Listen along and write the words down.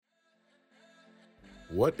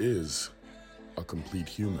What is a complete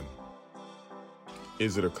human?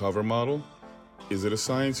 Is it a cover model? Is it a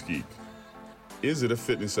science geek? Is it a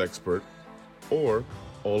fitness expert? Or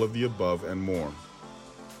all of the above and more?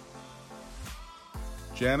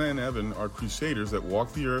 Jana and Evan are crusaders that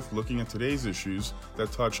walk the earth looking at today's issues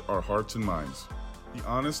that touch our hearts and minds. The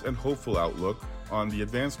honest and hopeful outlook on the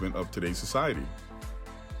advancement of today's society.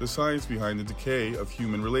 The science behind the decay of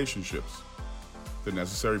human relationships. The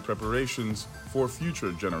necessary preparations for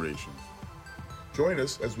future generations. Join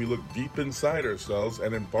us as we look deep inside ourselves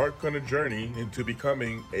and embark on a journey into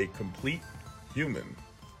becoming a complete human.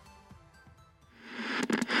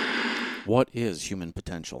 What is human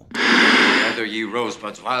potential? Gather ye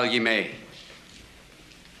rosebuds while ye may.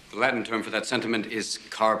 The Latin term for that sentiment is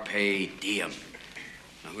carpe diem.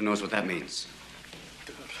 Now, who knows what that means?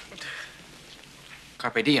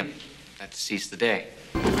 Carpe diem. That's seize the day.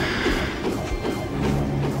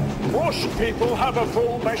 Most people have a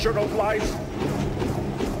full measure of life.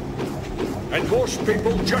 And most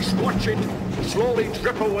people just watch it slowly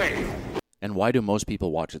drip away. And why do most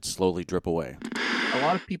people watch it slowly drip away? A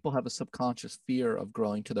lot of people have a subconscious fear of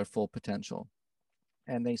growing to their full potential,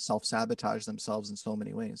 and they self-sabotage themselves in so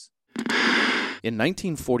many ways. In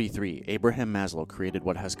 1943, Abraham Maslow created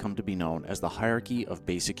what has come to be known as the hierarchy of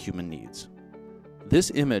basic human needs.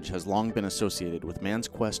 This image has long been associated with man's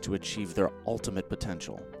quest to achieve their ultimate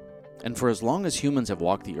potential. And for as long as humans have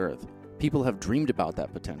walked the earth, people have dreamed about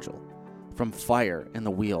that potential. From fire and the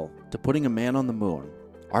wheel to putting a man on the moon,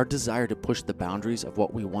 our desire to push the boundaries of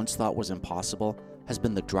what we once thought was impossible has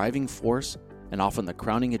been the driving force and often the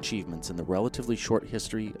crowning achievements in the relatively short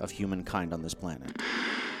history of humankind on this planet.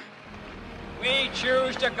 We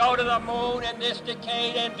choose to go to the moon in this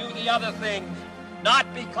decade and do the other things,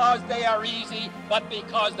 not because they are easy, but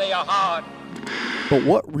because they are hard. But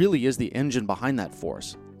what really is the engine behind that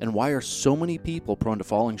force? And why are so many people prone to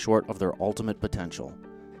falling short of their ultimate potential?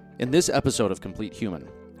 In this episode of Complete Human,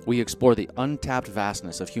 we explore the untapped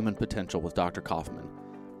vastness of human potential with Dr. Kaufman.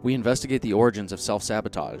 We investigate the origins of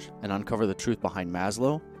self-sabotage and uncover the truth behind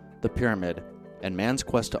Maslow, the pyramid, and man's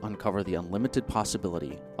quest to uncover the unlimited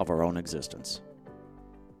possibility of our own existence.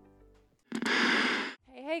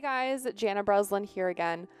 Hey guys, Jana Breslin here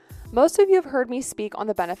again. Most of you have heard me speak on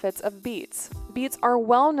the benefits of beets. Beets are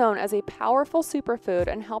well known as a powerful superfood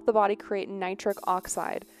and help the body create nitric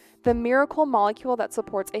oxide, the miracle molecule that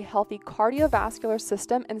supports a healthy cardiovascular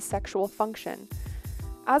system and sexual function.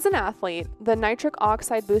 As an athlete, the nitric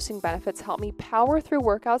oxide boosting benefits help me power through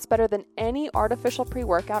workouts better than any artificial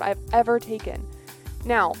pre-workout I've ever taken.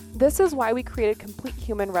 Now, this is why we created Complete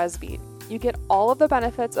Human ResBeet. You get all of the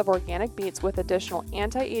benefits of organic beets with additional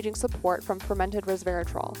anti-aging support from fermented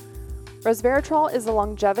resveratrol. Resveratrol is a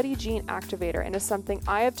longevity gene activator and is something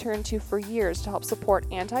I have turned to for years to help support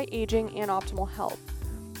anti-aging and optimal health.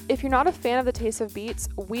 If you're not a fan of the taste of beets,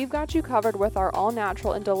 we've got you covered with our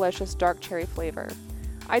all-natural and delicious dark cherry flavor.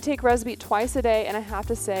 I take ResBeet twice a day and I have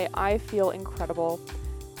to say I feel incredible.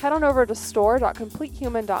 Head on over to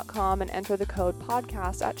store.completehuman.com and enter the code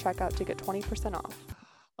podcast at checkout to get 20% off.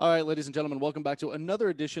 All right, ladies and gentlemen, welcome back to another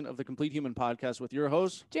edition of the Complete Human Podcast with your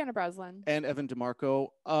host, Jana Breslin. and Evan DeMarco.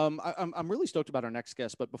 I'm really stoked about our next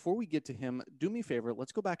guest, but before we get to him, do me a favor,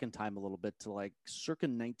 let's go back in time a little bit to like circa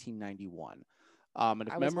 1991. And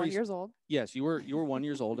if I was 1 year old. Yes, you were 1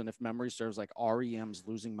 year old, and if memory serves, like REM's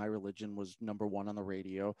 "Losing My Religion" was number one on the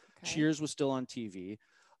radio. Okay. Cheers was still on TV,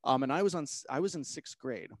 and I was in sixth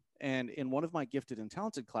grade, and in one of my gifted and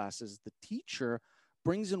talented classes, the teacher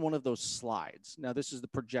brings in one of those slides. Now, this is the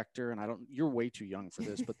projector, and you're way too young for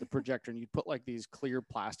this, but the projector, and you put like these clear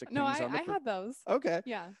plastic No, things on I had those. Okay.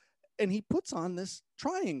 Yeah. And he puts on this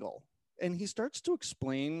triangle, and he starts to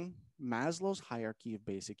explain Maslow's hierarchy of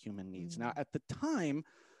basic human needs. Now, at the time,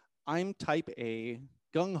 I'm type A,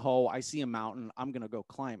 gung-ho, I see a mountain, I'm going to go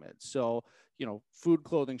climb it. So, food,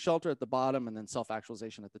 clothing, shelter at the bottom, and then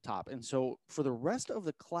self-actualization at the top. And so for the rest of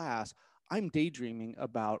the class, I'm daydreaming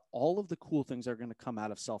about all of the cool things that are going to come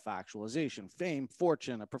out of self-actualization, fame,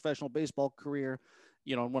 fortune, a professional baseball career,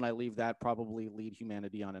 and when I leave that, probably lead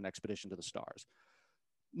humanity on an expedition to the stars.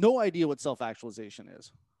 No idea what self-actualization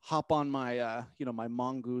is. Hop on my, my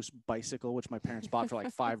Mongoose bicycle, which my parents bought for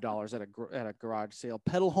like $5 at a garage sale,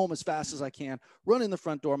 pedal home as fast as I can, run in the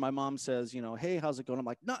front door. My mom says, hey, how's it going? I'm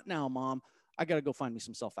like, not now, Mom. I got to go find me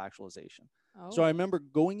some self-actualization. Oh. So I remember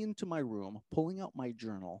going into my room, pulling out my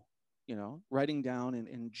journal, writing down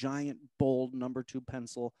in giant, bold number 2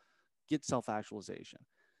 pencil, get self-actualization.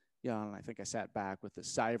 Yeah, and I think I sat back with a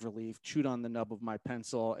sigh of relief, chewed on the nub of my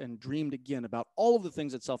pencil, and dreamed again about all of the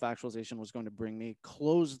things that self-actualization was going to bring me.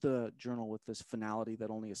 Closed the journal with this finality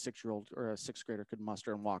that only a 6-year-old or a sixth grader could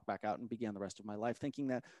muster, and walked back out and began the rest of my life thinking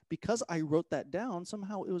that because I wrote that down,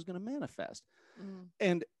 somehow it was going to manifest.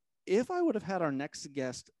 And if I would have had our next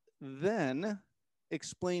guest then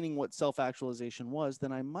explaining what self-actualization was,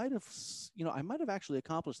 then I might have actually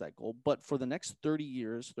accomplished that goal. But for the next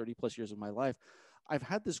 30 plus years of my life, I've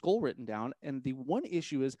had this goal written down. And the one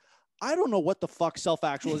issue is I don't know what the fuck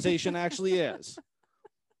self-actualization actually is.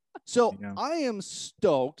 So I am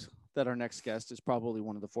stoked that our next guest is probably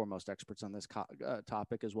one of the foremost experts on this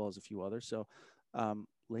topic, as well as a few others. So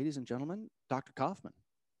ladies and gentlemen, Dr. Kaufman.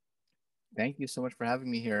 Thank you so much for having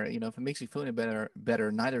me here. If it makes you feel any better,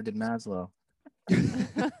 neither did Maslow.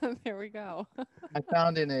 There we go. I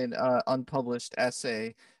found in an unpublished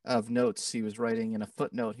essay of notes he was writing, in a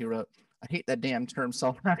footnote, he wrote, "I hate that damn term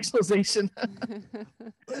self-actualization."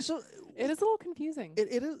 So it is a little confusing.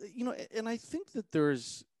 It is, and I think that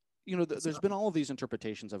there's been all of these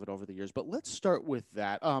interpretations of it over the years, but let's start with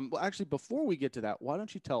that. Well, actually, before we get to that, why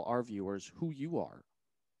don't you tell our viewers who you are?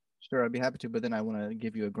 Sure, I'd be happy to, but then I want to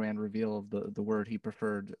give you a grand reveal of the word he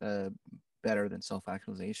preferred better than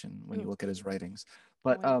self-actualization when you look at his writings.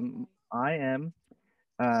 But I am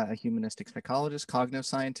a humanistic psychologist, cognitive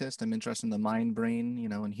scientist. I'm interested in the mind, brain,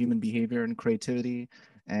 and human behavior and creativity,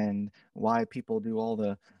 and why people do all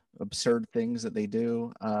the absurd things that they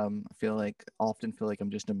do. I often feel like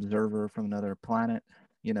I'm just an observer from another planet,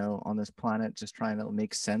 on this planet, just trying to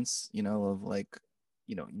make sense, of like,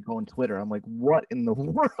 you go on Twitter, I'm like, what in the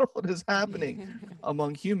world is happening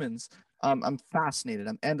among humans? I'm fascinated.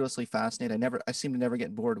 I'm endlessly fascinated. I seem to never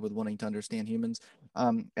get bored with wanting to understand humans,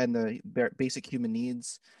 and the basic human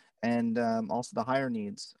needs, and also the higher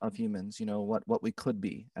needs of humans. What we could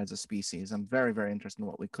be as a species. I'm very, very interested in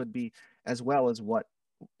what we could be, as well as what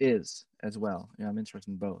is as well. I'm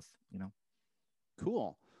interested in both.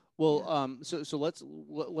 Cool. Well, so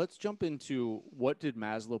let's jump into what did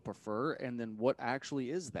Maslow prefer, and then what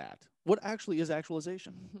actually is that? What actually is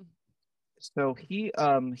actualization? So he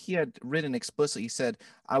had written explicitly. He said,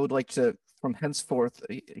 "I would like to, from henceforth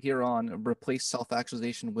here on, replace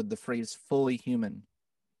self-actualization with the phrase fully human."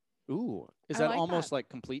 Ooh, is that almost like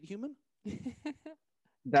complete human?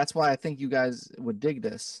 That's why I think you guys would dig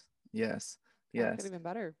this. Yes. That could even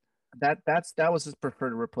better. That was his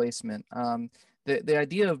preferred replacement. The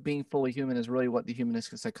idea of being fully human is really what the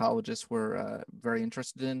humanistic psychologists were very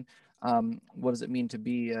interested in. What does it mean to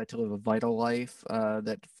live a vital life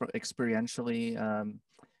that experientially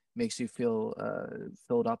makes you feel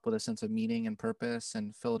filled up with a sense of meaning and purpose,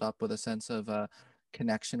 and filled up with a sense of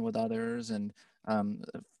connection with others, and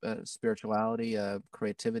spirituality,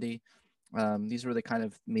 creativity. These were the kind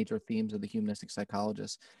of major themes of the humanistic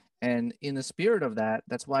psychologists. And in the spirit of that,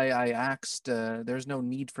 that's why I asked, there's no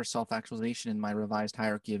need for self-actualization in my revised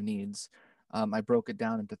hierarchy of needs. I broke it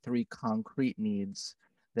down into 3 concrete needs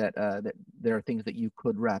that there are things that you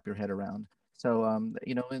could wrap your head around. So,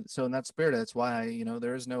 so in that spirit, that's why,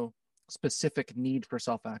 there is no specific need for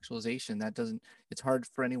self-actualization. It's hard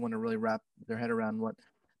for anyone to really wrap their head around what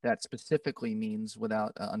that specifically means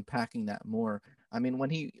without unpacking that more. I mean,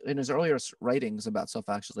 when in his earlier writings about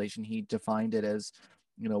self-actualization, he defined it as,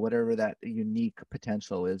 whatever that unique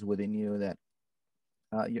potential is within you that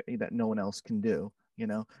that no one else can do,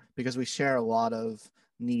 because we share a lot of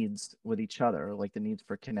needs with each other, like the needs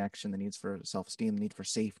for connection, the needs for self-esteem, the need for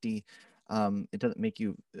safety. It doesn't make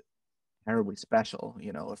you terribly special,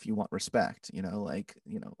 if you want respect,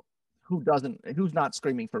 who's not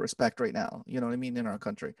screaming for respect right now? You know what I mean? In our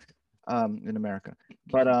country, in America.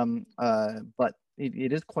 But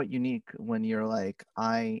it is quite unique when you're like,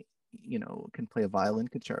 I can play a violin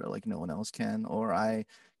concerto like no one else can, or I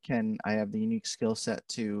have the unique skill set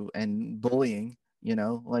to, and bullying,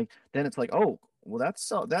 then it's like, oh, well, that's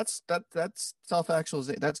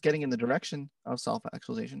self-actualization. That's getting in the direction of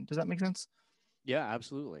self-actualization. Does that make sense? Yeah,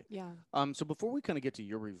 absolutely. Yeah. So before we kind of get to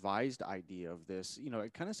your revised idea of this,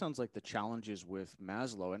 it kind of sounds like the challenges with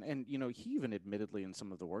Maslow, and he even admittedly in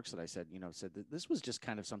some of the works that I said, said that this was just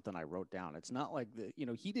kind of something I wrote down. It's not like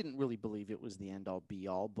he didn't really believe it was the end all be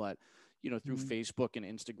all, but through Facebook and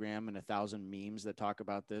Instagram and 1,000 memes that talk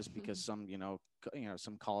about this, because some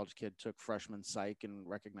some college kid took freshman psych and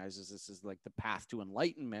recognizes this is like the path to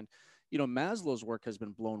enlightenment. Maslow's work has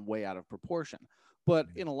been blown way out of proportion. But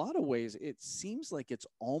in a lot of ways, it seems like it's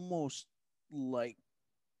almost like,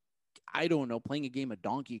 I don't know, playing a game of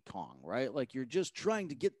Donkey Kong, right? Like you're just trying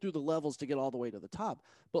to get through the levels to get all the way to the top.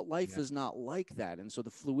 But life is not like that. And so the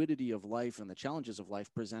fluidity of life and the challenges of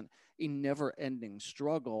life present a never ending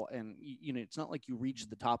struggle. And, you know, it's not like you reach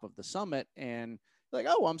the top of the summit and like,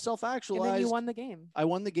 oh, I'm self-actualized. And then you won the game. I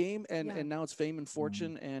won the game and, Yeah. and now it's fame and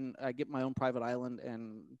fortune and I get my own private island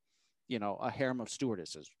and, you know, a harem of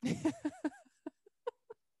stewardesses.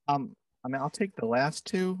 I mean, I'll take the last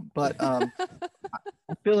two, but I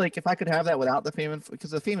feel like if I could have that without the fame and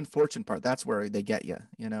because the fame and fortune part, that's where they get you.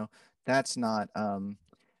 You know, that's not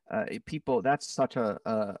people. That's such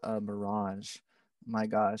a mirage. My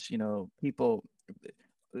gosh, you know, people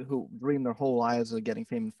who dream their whole lives of getting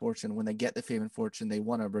fame and fortune, when they get the fame and fortune, they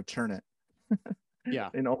want to return it. Yeah.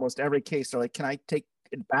 In almost every case, they're like, "Can I take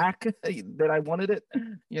it back that I wanted it?"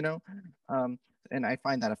 You know, and I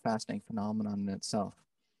find that a fascinating phenomenon in itself.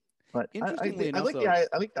 But Interestingly enough,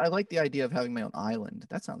 I like the idea of having my own island.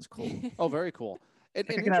 That sounds cool. Oh, very cool. And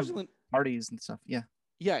I can have parties and stuff. Yeah.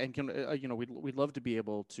 Yeah, and can you know, we'd love to be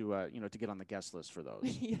able to you know, to get on the guest list for those.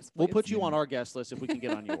 Yes, We'll please. put you on our guest list if we can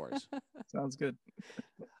get on yours. Sounds good.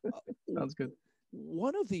 Sounds good.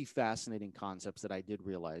 One of the fascinating concepts that I did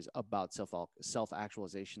realize about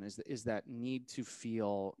self-actualization is that need to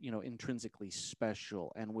feel, you know, intrinsically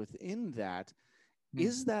special, and within that,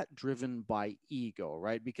 is that driven by ego,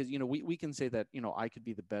 right? Because, you know, we can say that, you know, I could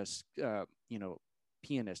be the best, you know,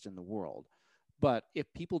 pianist in the world. But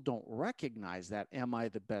if people don't recognize that, am I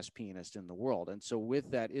the best pianist in the world? And so with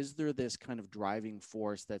that, is there this kind of driving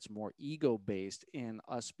force that's more ego-based in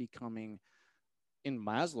us becoming, in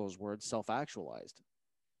Maslow's words, self-actualized?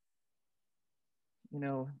 You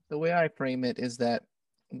know, the way I frame it is that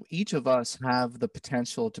each of us have the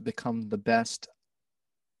potential to become the best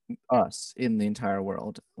us in the entire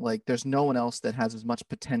world. Like there's no one else that has as much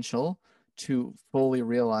potential to fully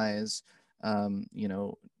realize, you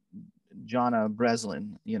know, Jana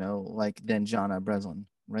Breslin, you know, like than Jana Breslin,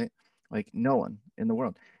 right? Like no one in the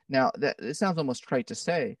world. Now that it sounds almost trite to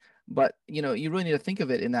say, but you know, you really need to think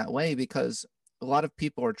of it in that way because a lot of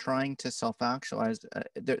people are trying to self-actualize.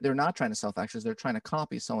 They're not trying to self-actualize. They're trying to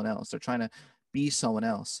copy someone else. They're trying to be someone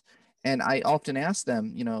else. And I often ask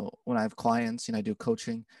them, you know, when I have clients, you know, I do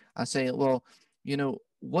coaching, I say, well, you know,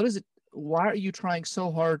 what is it? Why are you trying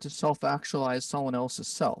so hard to self-actualize someone else's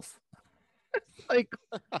self? Like,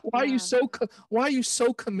 why are you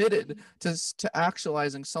so committed to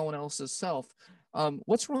actualizing someone else's self?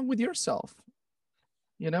 What's wrong with yourself?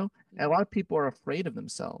 You know, and a lot of people are afraid of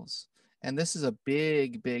themselves. And this is a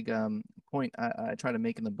big point I try to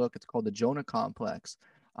make in the book. It's called the Jonah complex.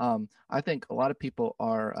 I think a lot of people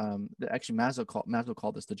are actually Maslow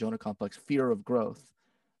called this the Jonah complex, fear of growth.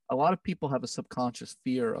 A lot of people have a subconscious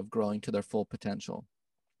fear of growing to their full potential,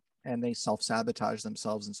 and they self-sabotage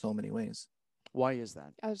themselves in so many ways. Why is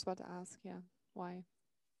that? I was about to ask, yeah, why?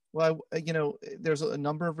 Well, you know, there's a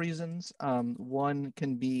number of reasons. One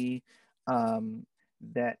can be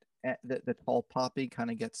that the tall poppy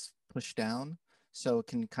kind of gets pushed down, so it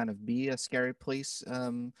can kind of be a scary place.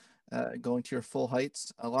 Going to your full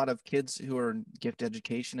heights. A lot of kids who are in gifted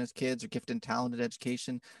education as kids or gifted and talented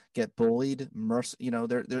education get bullied. You know,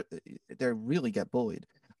 they really get bullied.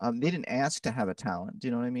 They didn't ask to have a talent. Do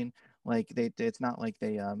you know what I mean? Like it's not like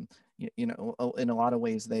they you know, in a lot of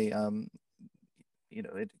ways they you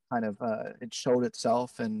know, it kind of it showed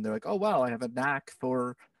itself, and they're like, oh wow, I have a knack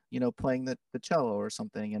for, you know, playing the cello or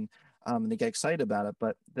something, and they get excited about it.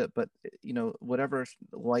 But you know, whatever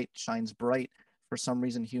light shines bright, for some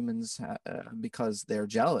reason humans because they're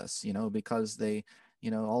jealous, you know, because they,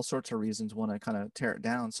 you know, all sorts of reasons want to kind of tear it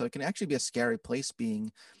down. So it can actually be a scary place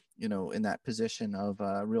being, you know, in that position of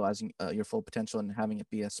realizing your full potential and having it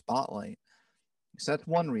be a spotlight. So that's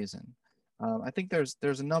one reason. I think there's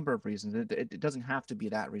a number of reasons. It doesn't have to be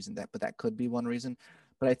that reason, but that could be one reason.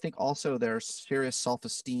 But I think also there are serious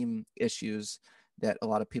self-esteem issues that a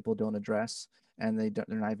lot of people don't address, and they're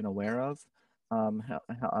not even aware of.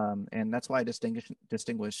 And that's why I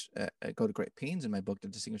distinguish go to great pains in my book to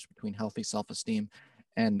distinguish between healthy self-esteem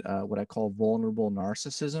and what I call vulnerable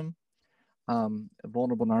narcissism.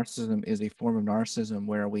 Vulnerable narcissism is a form of narcissism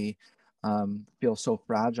where we feel so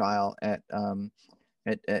fragile at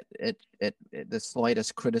the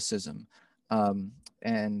slightest criticism,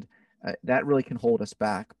 and that really can hold us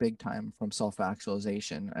back big time from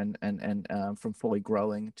self-actualization and from fully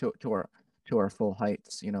growing to our full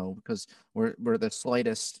heights, you know, because we're the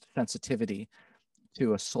slightest sensitivity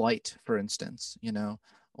to a slight, for instance, you know,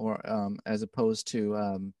 or as opposed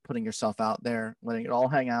to putting yourself out there, letting it all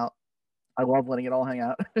hang out. I love letting it all hang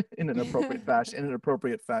out in an appropriate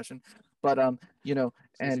fashion. But you know,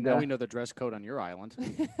 and now we know the dress code on your island.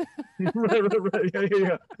 right.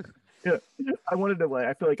 Yeah. Yeah, I wanted to like.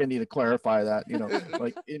 I feel like I need to clarify that.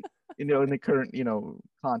 Like in the current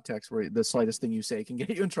context where the slightest thing you say can get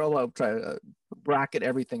you in trouble. I'll try to bracket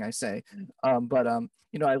everything I say. But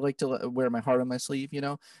I like to wear my heart on my sleeve.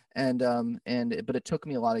 But it took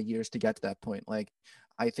me a lot of years to get to that point. Like,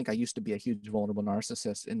 I think I used to be a huge vulnerable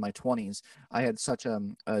narcissist in my 20s. I had such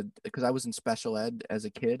because I was in special ed as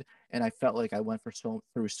a kid, and I felt like I went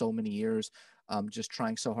through so many years, just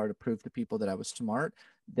trying so hard to prove to people that I was smart,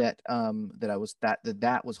 that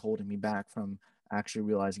that was holding me back from actually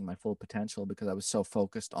realizing my full potential, because I was so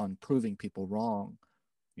focused on proving people wrong,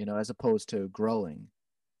 as opposed to growing.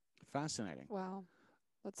 Fascinating. Wow,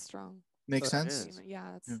 that's strong. Makes That sense. is.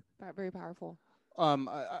 Yeah, that's very powerful.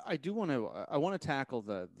 I do want to tackle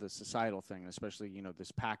the societal thing, especially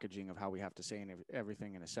this packaging of how we have to say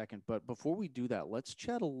everything in a second. But before we do that, let's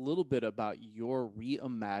chat a little bit about your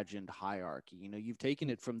reimagined hierarchy. You've taken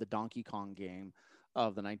it from the Donkey Kong game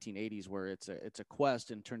of the 1980s, where it's a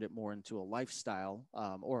quest, and turned it more into a lifestyle,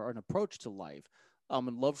 or an approach to life. I'd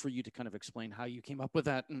love for you to kind of explain how you came up with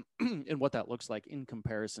that, and, and what that looks like in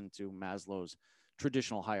comparison to Maslow's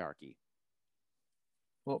traditional hierarchy.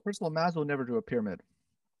 Well, first of all, Maslow never drew a pyramid.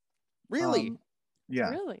 Really?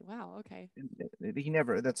 Yeah. Really? Wow. Okay. He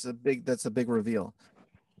never. That's a big reveal.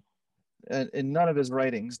 In none of his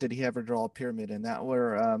writings did he ever draw a pyramid, and that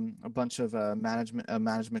were a bunch of a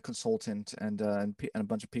management consultant and a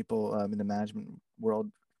bunch of people in the management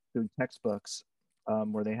world doing textbooks,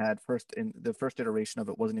 where they had in the first iteration of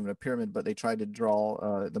it wasn't even a pyramid, but they tried to draw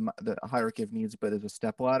the hierarchy of needs, but as a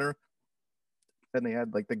stepladder. Then they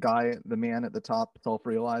had like the man at the top,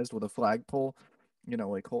 self-realized with a flagpole,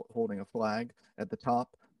 like holding a flag at the top,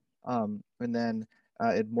 and then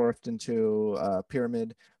it morphed into a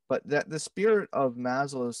pyramid. But that the spirit of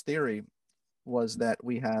Maslow's theory was that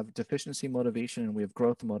we have deficiency motivation and we have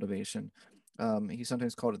growth motivation. He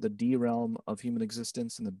sometimes called it the D realm of human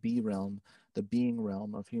existence and the B realm, the being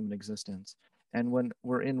realm of human existence. And when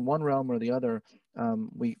we're in one realm or the other,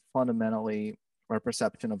 we fundamentally, our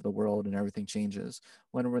perception of the world and everything changes.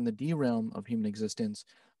 When we're in the D realm of human existence,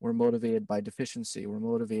 we're motivated by deficiency. We're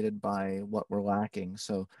motivated by what we're lacking.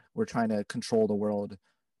 So we're trying to control the world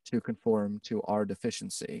to conform to our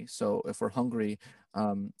deficiency. So if we're hungry,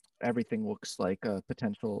 everything looks like a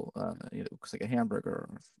potential, it looks like a hamburger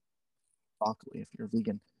or broccoli if you're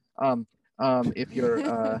vegan. If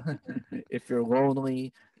you're if you're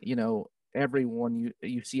lonely, everyone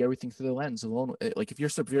you see everything through the lens of lonely. Like if you're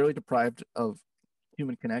severely deprived of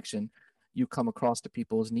human connection, you come across to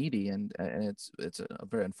people as needy, and it's a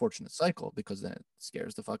very unfortunate cycle, because then it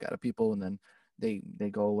scares the fuck out of people, and then they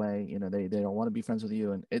go away. They don't want to be friends with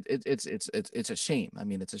you, and it's a shame. I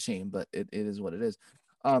mean, it's a shame, but it is what it is.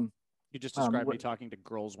 You just described me talking to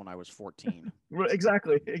girls when I was 14.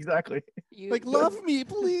 Exactly. Like, love me,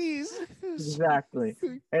 please. Exactly.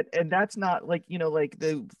 And that's not like, like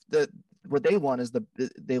the what they want is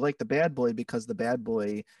they like the bad boy because the bad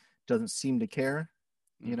boy doesn't seem to care,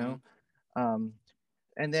 and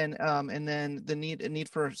then the need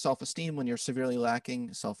for self-esteem. When you're severely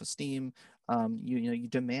lacking self-esteem, you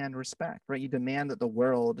demand respect, right? You demand that the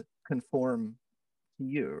world conform to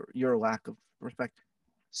your lack of respect.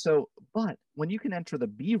 So, but when you can enter the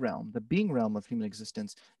B realm, the being realm of human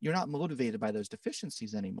existence, you're not motivated by those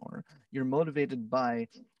deficiencies anymore. You're motivated by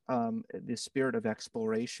the spirit of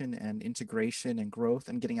exploration and integration and growth,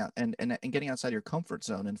 and getting out and getting outside your comfort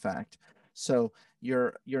zone. In fact, so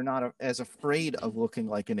you're not as afraid of looking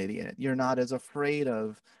like an idiot. You're not as afraid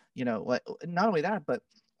of not only that, but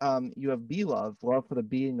you have love for the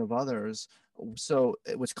being of others. So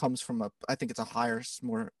which comes from I think it's a higher,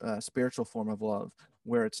 more spiritual form of love,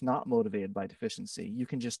 where it's not motivated by deficiency. You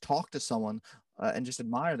can just talk to someone and just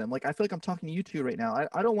admire them. Like I feel like I'm talking to you two right now.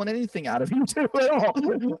 I don't want anything out of you two at all.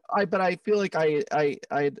 But I feel like I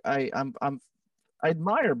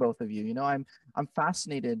admire both of you. I'm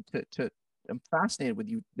fascinated I'm fascinated with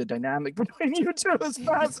you. The dynamic between you two is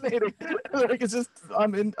fascinating. Like it's just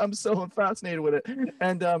I'm so fascinated with it,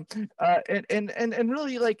 and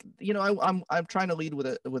really, like I'm trying to lead with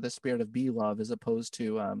a spirit of be love as opposed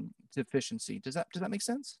to deficiency. Does that make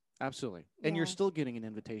sense? Absolutely. And you're still getting an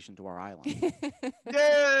invitation to our island.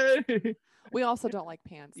 Yay! We also don't like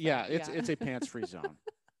pants. Yeah, it's a pants-free zone.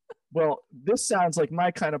 Well, this sounds like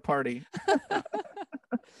my kind of party.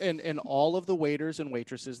 And all of the waiters and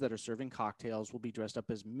waitresses that are serving cocktails will be dressed up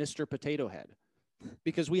as Mr. Potato Head,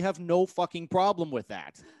 because we have no fucking problem with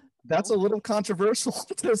that. That's a little controversial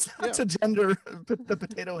to gender the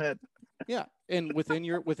potato head. Yeah, and within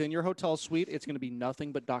your hotel suite, it's going to be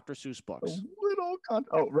nothing but Dr. Seuss books.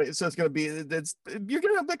 Right. So it's going to be you're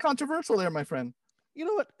getting a bit controversial there, my friend. You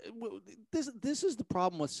know what? This is the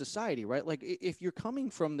problem with society, right? Like if you're coming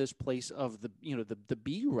from this place of the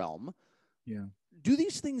B realm, Yeah. do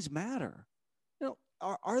these things matter?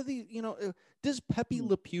 Are the does Pepe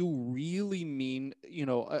Le Pew really mean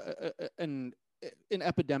an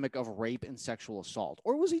epidemic of rape and sexual assault,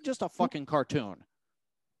 or was he just a fucking cartoon?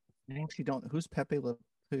 I actually don't. Who's Pepe Le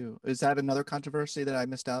Pew? Is that another controversy that I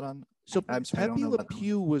missed out on? So I'm sorry, I don't Pepe know Le about that one.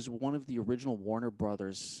 Pew was one of the original Warner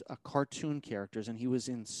Brothers cartoon characters, and he was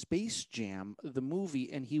in Space Jam, the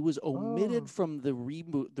movie, and he was omitted from the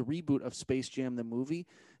reboot of Space Jam, the movie,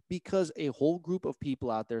 because a whole group of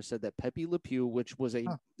people out there said that Pepe Le Pew, which was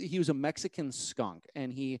he was a Mexican skunk,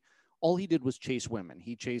 and all he did was chase women.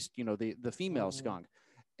 He chased, the female skunk,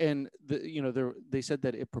 and they said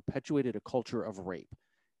that it perpetuated a culture of rape.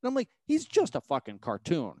 And I'm like, he's just a fucking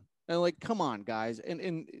cartoon. And like, come on, guys.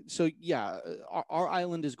 And so, yeah, our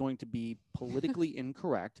island is going to be politically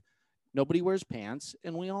incorrect. Nobody wears pants,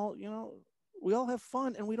 and we all have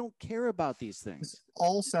fun, and we don't care about these things. This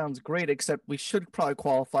all sounds great, except we should probably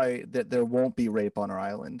qualify that there won't be rape on our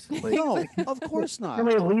island. Like, No, of course not. can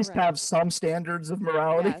we at least Right. have some standards of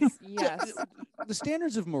morality? Yes. The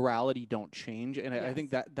standards of morality don't change, and I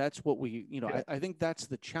think Yes. that's what we, Yeah. I think that's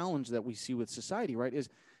the challenge that we see with society, right? Is,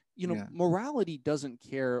 Yeah. morality doesn't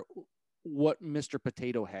care what Mr.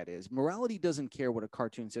 Potato Head is. Morality doesn't care what a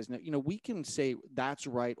cartoon says. Now, we can say that's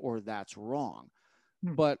right or that's wrong.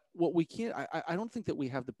 But what we can't, I don't think that we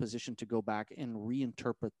have the position to go back and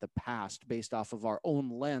reinterpret the past based off of our own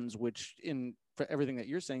lens, which for everything that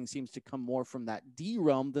you're saying seems to come more from that D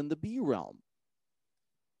realm than the B realm.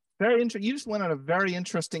 Very interesting. You just went on a very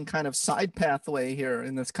interesting kind of side pathway here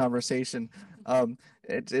in this conversation.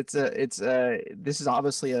 This is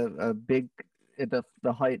obviously a big at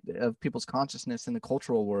the height of people's consciousness in the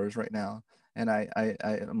cultural wars right now. And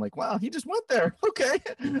I'm like, wow, he just went there. Okay.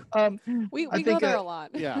 We I go think, there a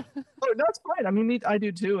lot. Yeah. Oh, no, it's fine. I mean, I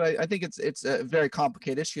do too. I think it's a very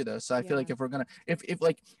complicated issue though. So I feel like Yeah. if we're gonna, if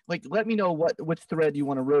like let me know which thread you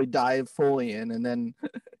want to really dive fully in, and then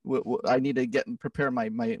I need to prepare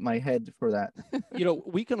my head for that.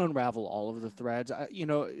 We can unravel all of the threads.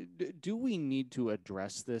 Do we need to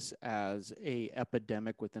address this as a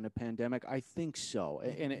epidemic within a pandemic? I think so,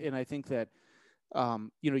 and I think that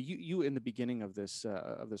you in the beginning of this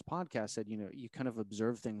podcast said you kind of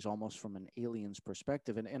observe things almost from an alien's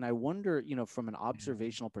perspective, and I wonder from an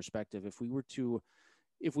observational perspective if we were to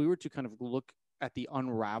kind of look at the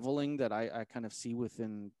unraveling that I kind of see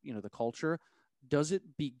within the culture. Does it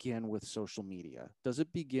begin with social media? Does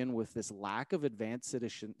it begin with this lack of advanced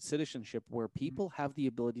citizenship where people have the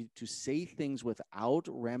ability to say things without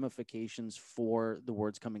ramifications for the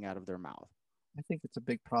words coming out of their mouth? I think it's a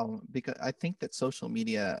big problem because I think that social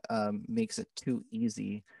media makes it too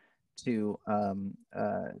easy to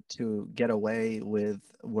get away with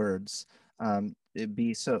words. You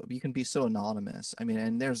can be so anonymous. I mean,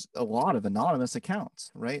 and there's a lot of anonymous accounts,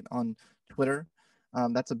 right, on Twitter.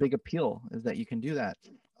 That's a big appeal, is that you can do that.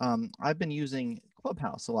 I've been using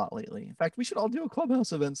Clubhouse a lot lately. In fact, we should all do a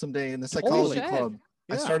Clubhouse event someday in the psychology Totally. club.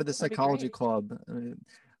 Yeah, I started the that'd be psychology great. club,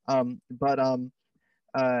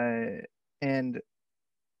 and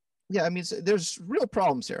yeah, I mean, there's real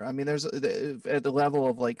problems here. I mean, there's at the level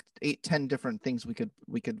of like 8-10 different things we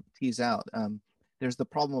could tease out. There's the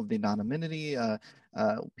problem of the anonymity.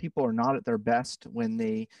 People are not at their best when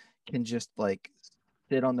they can just like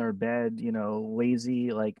sit on their bed,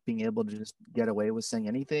 lazy, like being able to just get away with saying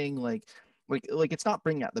anything. Like it's not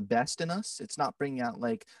bringing out the best in us. It's not bringing out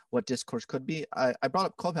like what discourse could be. I brought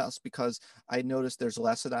up Clubhouse because I noticed there's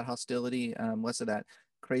less of that hostility, less of that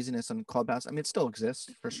craziness on Clubhouse. I mean, it still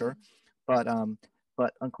exists for sure, but on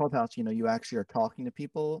Clubhouse, you actually are talking to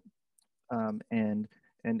people, and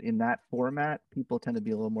in that format, people tend to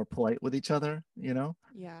be a little more polite with each other,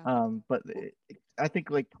 Yeah. But I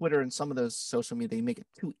think like Twitter and some of those social media, they make it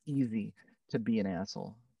too easy to be an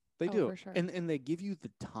asshole. They Oh, do. for sure. And they give you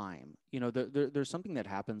the time. There's something that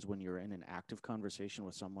happens when you're in an active conversation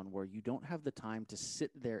with someone where you don't have the time to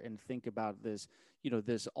sit there and think about this,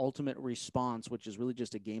 this ultimate response, which is really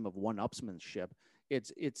just a game of one-upsmanship.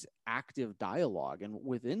 It's active dialogue. And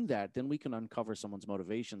within that, then we can uncover someone's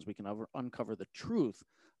motivations. We can uncover the truth.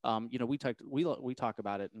 We talk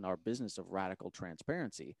about it in our business of radical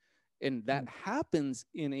transparency. And that happens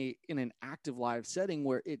in an active live setting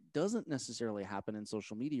where it doesn't necessarily happen in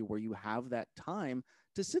social media, where you have that time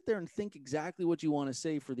to sit there and think exactly what you want to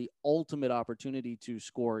say for the ultimate opportunity to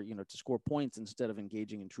score points instead of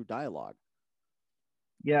engaging in true dialogue.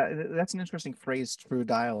 Yeah, that's an interesting phrase, true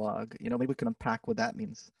dialogue. Maybe we can unpack what that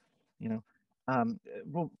means.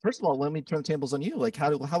 Well, first of all, let me turn the tables on you. Like,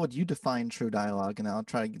 how would you define true dialogue? And I'll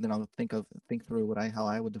try. Then I'll think through how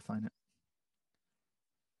I would define it.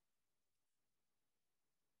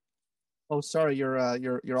 Oh, sorry, your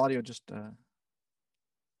audio just.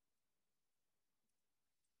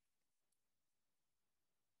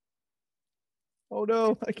 Oh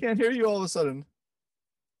no, I can't hear you all of a sudden.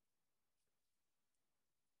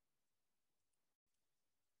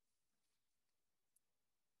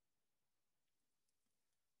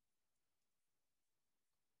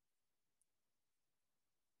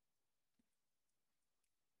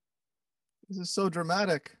 This is so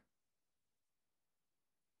dramatic.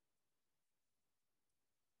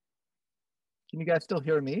 Can you guys still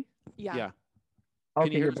hear me? Yeah. Yeah. Okay,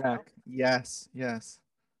 Can you hear you're us now? back. Yes, yes.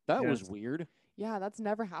 That Yes. was weird. Yeah, that's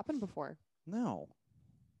never happened before. No,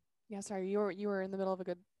 Yeah, sorry, you were in the middle of a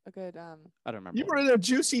good I don't remember. You what were it in a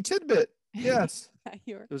juicy tidbit. Yes. yeah,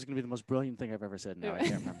 you were. It was going to be the most brilliant thing I've ever said. Now I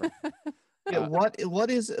can't remember. Yeah, Uh, what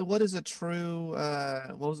is a true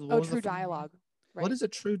what was Oh, the true phrase? dialogue. Right. What is a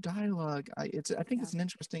true dialogue? I think Yeah. it's an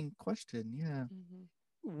interesting question. Yeah.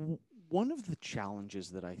 One of the challenges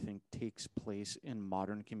that I think takes place in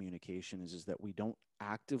modern communication is that we don't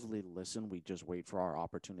actively listen. We just wait for our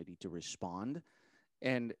opportunity to respond.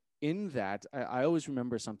 And in that, I always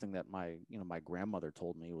remember something that my grandmother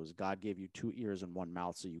told me was God gave you 2 ears and 1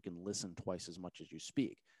 mouth so you can listen twice as much as you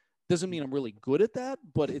speak. Doesn't mean I'm really good at that,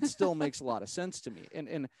 but it still makes a lot of sense to me.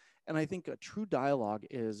 And I think a true dialogue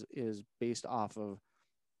is based off of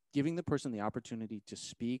giving the person the opportunity to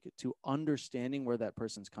speak, to understanding where that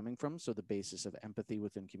person's coming from. So the basis of empathy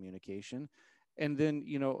within communication. And then,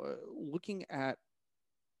 looking at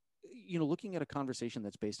a conversation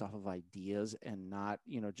that's based off of ideas and not,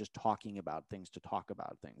 just talking about things to talk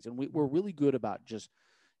about things. And we're really good about just,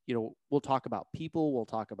 we'll talk about people, we'll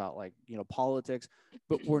talk about politics,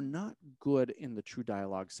 but we're not good in the true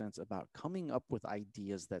dialogue sense about coming up with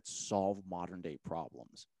ideas that solve modern day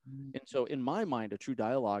problems. And so in my mind, a true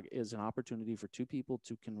dialogue is an opportunity for two people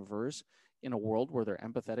to converse in a world where they're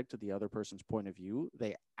empathetic to the other person's point of view.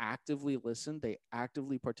 They actively listen, they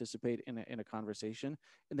actively participate in a conversation,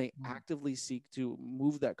 and they actively seek to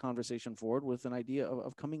move that conversation forward with an idea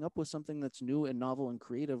of coming up with something that's new and novel and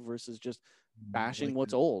creative versus just bashing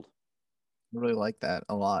what's old. I really like that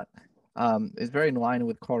a lot. It's very in line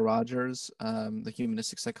with Carl Rogers, the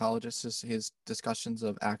humanistic psychologist, his discussions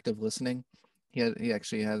of active listening. He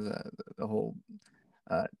actually has a whole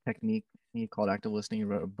technique he called active listening. He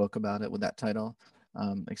wrote a book about it with that title,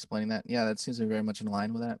 explaining that. Yeah, that seems to be very much in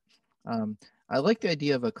line with that. I like the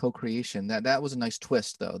idea of a co-creation. That was a nice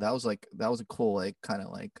twist, though. That was a cool, kind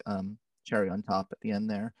of cherry on top at the end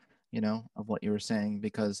there, of what you were saying,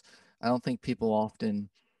 because I don't think people often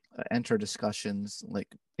enter discussions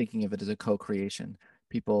thinking of it as a co-creation.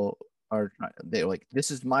 People they're like,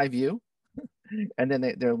 this is my view, and then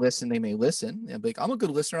they may listen and be like, I'm a good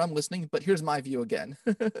listener, I'm listening, but here's my view again.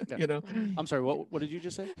 Yeah. I'm sorry, what did you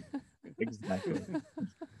just say? Exactly.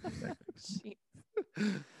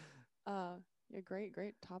 Yeah,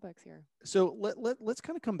 great topics here. So let's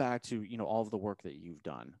kind of come back to all of the work that you've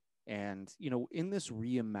done. And, in this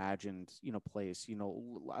reimagined, place,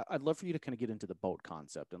 I'd love for you to kind of get into the boat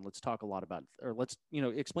concept, and let's talk a lot about, or let's,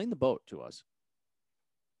 explain the boat to us.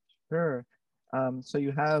 Sure. So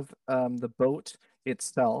you have the boat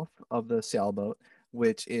itself of the sailboat,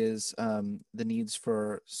 which is the needs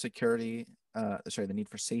for security, the need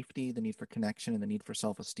for safety, the need for connection, and the need for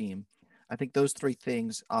self-esteem. I think those three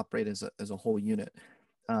things operate as a whole unit.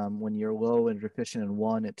 When you're low and deficient in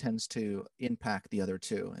one, it tends to impact the other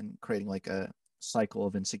two and creating a cycle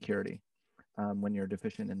of insecurity when you're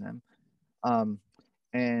deficient in them.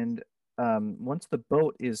 And once the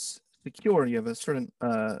boat is secure, you have a certain,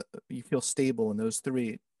 you feel stable in those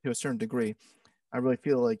three to a certain degree. I really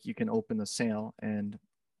feel like you can open the sail and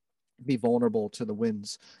be vulnerable to the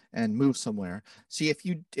winds and move somewhere. See, if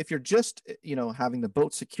you're just having the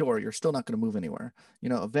boat secure, you're still not going to move anywhere.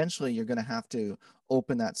 Eventually you're going to have to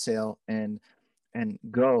open that sail and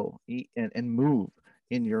go and move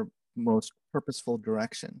in your most purposeful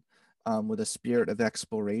direction, with a spirit of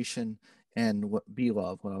exploration and be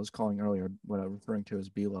love, what I was calling earlier, what I was referring to as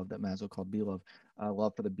be love, that Maslow called be love,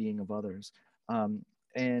 love for the being of others.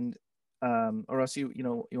 And or else you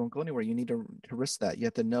won't go anywhere. You need to risk that. You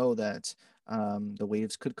have to know that the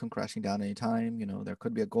waves could come crashing down anytime. There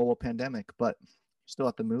could be a global pandemic, but you still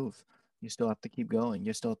have to move. You still have to keep going.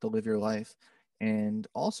 You still have to live your life. And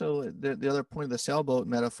also the other point of the sailboat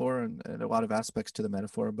metaphor, and a lot of aspects to the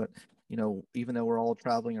metaphor, but even though we're all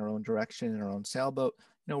traveling our own direction in our own sailboat,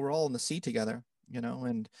 we're all in the sea together,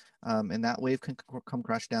 and that wave can come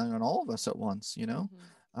crash down on all of us at once,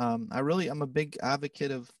 I'm a big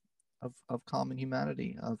advocate of common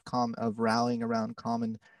humanity, of rallying around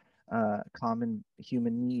common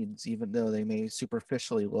human needs, even though they may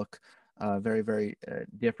superficially look very, very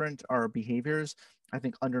different. Our behaviors, I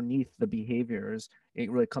think underneath the behaviors, it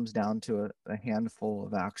really comes down to a handful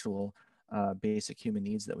of actual basic human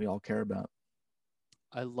needs that we all care about.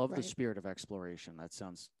 I love the Right. spirit of exploration. That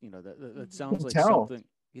sounds, that Mhm. sounds like Tell. something.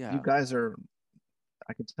 Yeah. You guys are,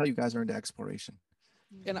 I can tell you guys are into exploration.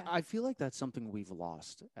 And Yeah. I feel like that's something we've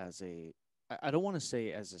lost as I don't want to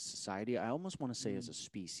say as a society. I almost want to say as a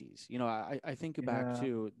species. I think back Yeah.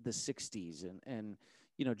 to the 60s and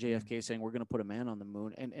Yeah. JFK saying we're going to put a man on the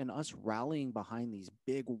moon and us rallying behind these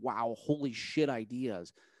big, wow, holy shit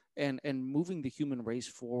ideas and moving the human race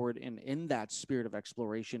forward in that spirit of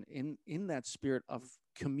exploration, in that spirit of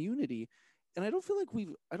community. And I don't feel like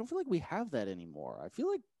we have that anymore. I feel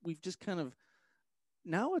like we've just kind of,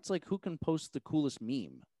 now it's like who can post the coolest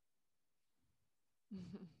meme.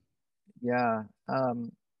 Mhm. Yeah. I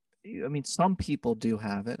mean, some people do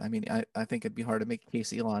have it. I mean, I think it'd be hard to make the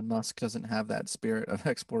case Elon Musk doesn't have that spirit of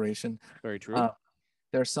exploration. Very true.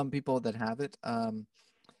 There are some people that have it.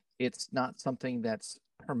 It's not something that's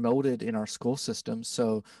promoted in our school system,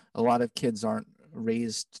 so a lot of kids aren't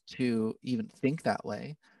raised to even think that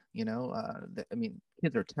way. I mean,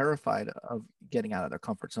 kids are terrified of getting out of their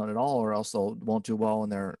comfort zone at all, or else they won't do well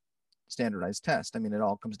in their standardized test. I mean, it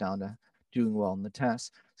all comes down to doing well in the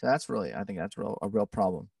test. So I think that's a real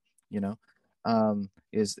problem. You know,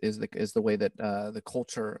 is the way that the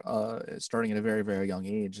culture, starting at a very, very young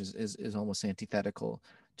age, is almost antithetical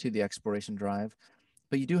to the exploration drive.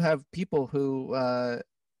 But you do have people who are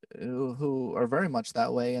very much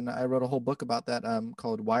that way, and I wrote a whole book about that,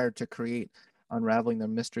 called Wired to Create: Unraveling the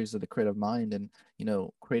Mysteries of the Creative Mind. And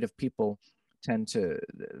creative people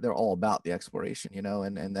they're all about the exploration,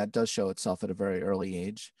 and that does show itself at a very early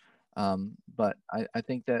age. But I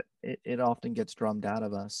think that it often gets drummed out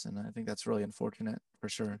of us, and I think that's really unfortunate for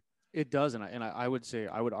sure. It does, I would say,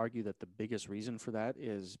 I would argue that the biggest reason for that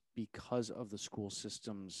is because of the school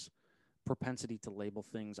system's propensity to label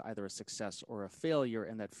things either a success or a failure,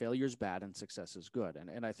 and that failure is bad and success is good.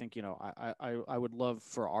 And I think, I would love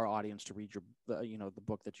for our audience to read the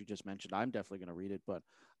book that you just mentioned. I'm definitely going to read it. But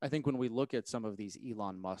I think when we look at some of these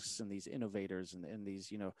Elon Musks and these innovators and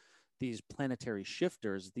these planetary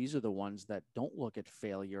shifters, these are the ones that don't look at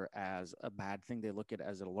failure as a bad thing. They look at it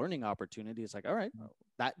as a learning opportunity. It's like, all right,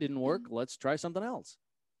 that didn't work. Let's try something else.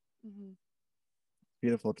 Mhm.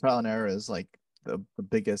 Beautiful. Trial and error is like the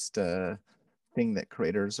biggest thing that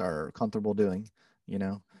creators are comfortable doing.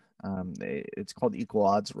 It's called equal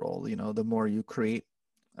odds roll. The more you create,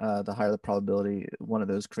 the higher the probability one of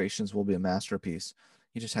those creations will be a masterpiece.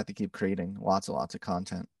 You just have to keep creating lots and lots of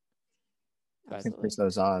content to Absolutely. increase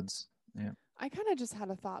those odds. Yeah. I kind of just had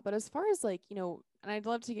a thought, but as far as like, and I'd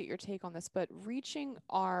love to get your take on this, but reaching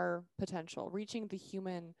our potential, reaching the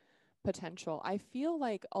human potential, I feel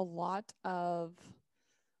like a lot of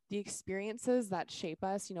the experiences that shape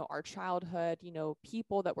us, our childhood,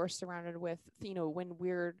 people that we're surrounded with, when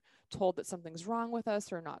we're told that something's wrong with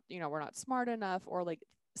us or not, we're not smart enough, or like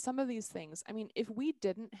some of these things. I mean, if we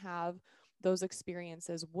didn't have those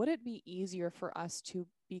experiences, would it be easier for us to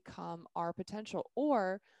become our potential?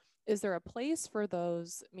 Or is there a place for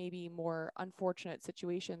those maybe more unfortunate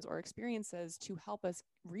situations or experiences to help us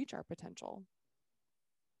reach our potential?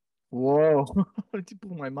 Whoa. You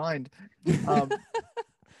blew my mind. I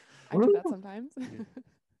do that sometimes.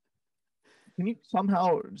 Can you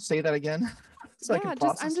somehow say that again? So I can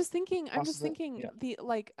process. I'm just thinking Yeah. the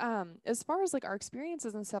like as far as like our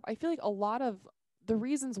experiences and stuff, I feel like a lot of the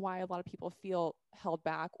reasons why a lot of people feel held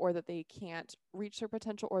back or that they can't reach their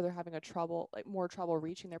potential or they're having more trouble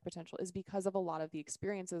reaching their potential is because of a lot of the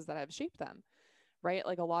experiences that have shaped them, right?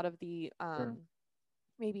 Like a lot of the Sure.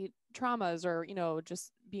 maybe traumas or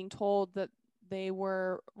just being told that they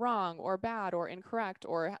were wrong or bad or incorrect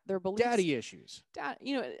or their beliefs, Daddy issues. I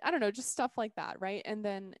don't know, just stuff like that, right?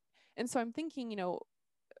 And so I'm thinking,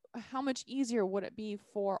 how much easier would it be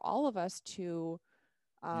for all of us to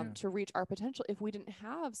reach our potential if we didn't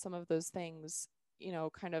have some of those things,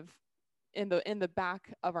 kind of in the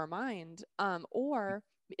back of our mind? Or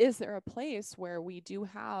is there a place where we do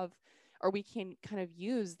have, or we can kind of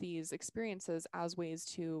use these experiences as ways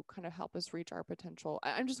to kind of help us reach our potential?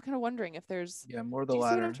 I'm just kind of wondering if there's, Yeah, more the do you see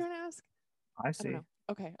what latter. I'm trying to ask? I I see. don't know.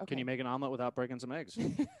 Okay. Can you make an omelet without breaking some eggs?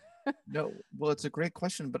 No, well, it's a great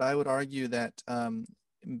question, but I would argue that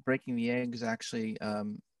breaking the eggs actually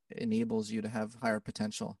enables you to have higher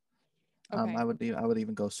potential. Okay. I would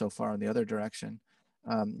even go so far in the other direction.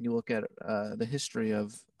 You look at the history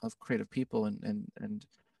of creative people and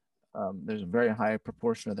there's a very high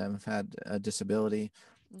proportion of them have had a disability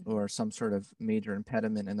or some sort of major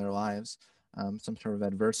impediment in their lives, some sort of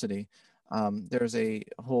adversity. There's a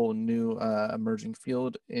whole new emerging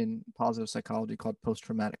field in positive psychology called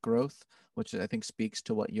post-traumatic growth, which I think speaks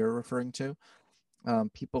to what you're referring to.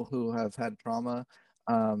 People who have had trauma,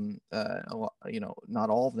 not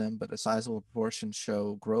all of them, but a sizable proportion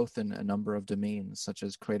show growth in a number of domains, such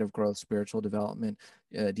as creative growth, spiritual development,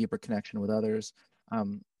 deeper connection with others,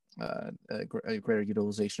 a greater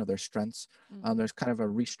utilization of their strengths. There's kind of a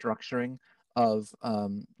restructuring of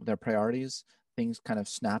their priorities. Things kind of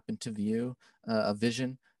snap into view, a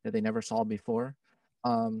vision that they never saw before.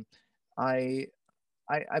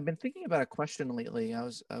 I've been thinking about a question lately. I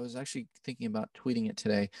was actually thinking about tweeting it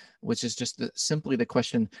today, which is just simply the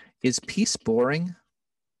question: is peace boring?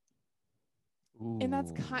 And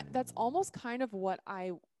that's almost kind of what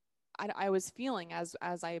I was feeling as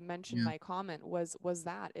I mentioned my comment was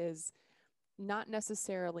that is not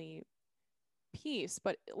necessarily peace,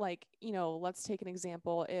 but like, let's take an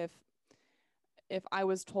example. If I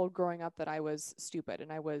was told growing up that I was stupid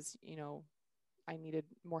and I was, I needed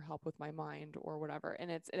more help with my mind or whatever.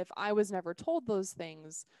 And if I was never told those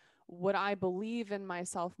things, would I believe in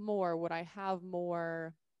myself more? Would I have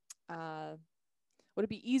more, would it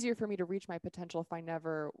be easier for me to reach my potential if I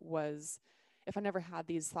never had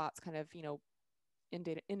these thoughts kind of,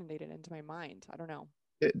 inundated into my mind? I don't know.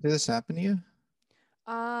 Did this happen to you?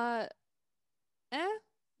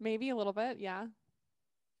 Maybe a little bit. Yeah.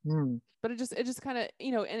 But it just kind of,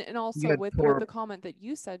 and also with the comment that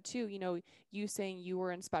you said too, you saying you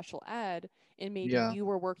were in special ed and maybe you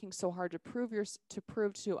were working so hard to prove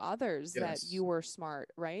to others that you were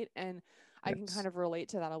smart. Right. And I can kind of relate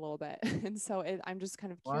to that a little bit. And so I'm just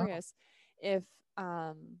kind of curious if,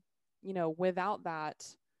 without that,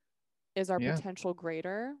 is our potential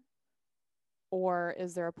greater, or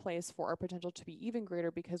is there a place for our potential to be even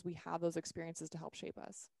greater because we have those experiences to help shape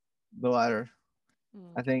us? The latter.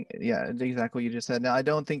 I think, exactly what you just said. Now, I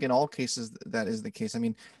don't think in all cases that is the case. I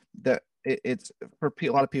mean, it's for a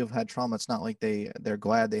lot of people who've had trauma. It's not like they're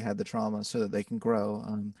glad they had the trauma so that they can grow.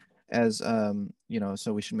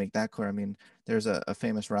 So we should make that clear. I mean, there's a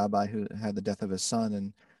famous rabbi who had the death of his son,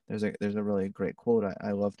 and there's a really great quote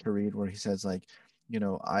I love to read where he says, like,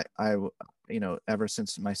 ever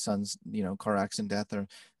since my son's, car accident death, or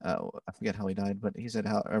I forget how he died, but he said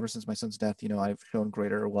how ever since my son's death, I've shown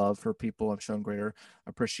greater love for people. I've shown greater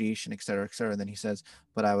appreciation, et cetera, et cetera. And then he says,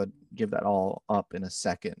 but I would give that all up in a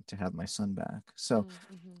second to have my son back. So,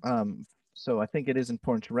 so I think it is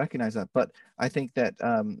important to recognize that. But I think that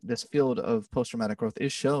this field of post-traumatic growth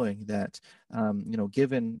is showing that,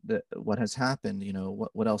 given what has happened,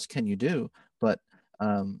 what else can you do? But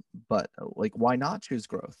like, why not choose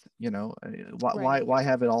growth? Why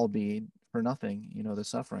have it all be for nothing? The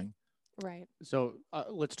suffering. Right. So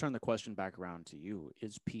let's turn the question back around to you.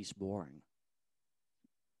 Is peace boring?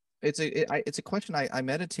 It's a question I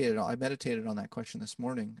meditated on. I meditated on that question this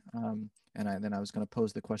morning, and then I was going to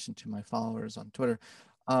pose the question to my followers on Twitter.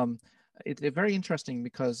 It's very interesting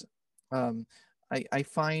because I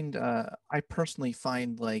find I personally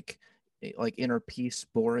find like inner peace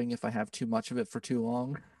boring if I have too much of it for too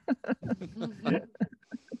long.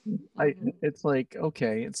 It's like,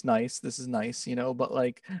 okay, it's nice, this is nice, but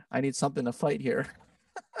like I need something to fight here.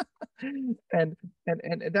 and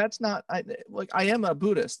that's not, I am a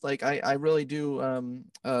Buddhist. Like I really do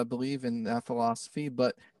believe in that philosophy,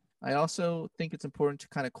 but I also think it's important to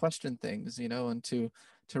kind of question things, and to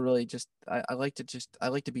really just I like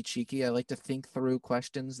to be cheeky. I like to think through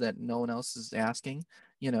questions that no one else is asking.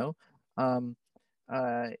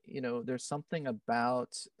 There's something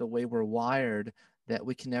about the way we're wired that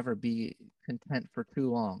we can never be content for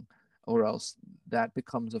too long, or else that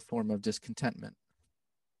becomes a form of discontentment.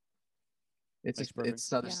 It's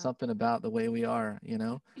something about the way we are,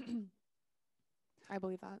 I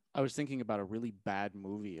believe that. I was thinking about a really bad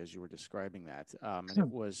movie as you were describing that. And it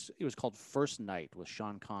was called First Night with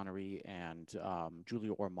Sean Connery and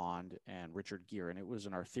Julia Ormond and Richard Gere, and it was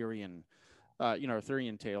an Arthurian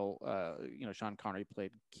tale. Sean Connery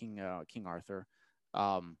played King Arthur,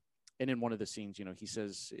 and in one of the scenes, he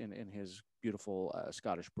says in his beautiful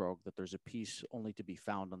Scottish brogue that there's a peace only to be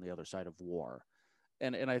found on the other side of war.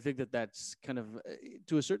 And I think that that's kind of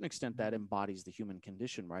to a certain extent that embodies the human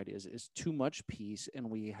condition, right? Is too much peace, and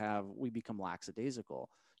we become lackadaisical.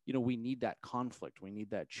 We need that conflict, we need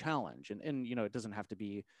that challenge, and it doesn't have to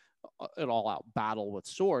be an all-out battle with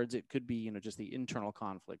swords. It could be just the internal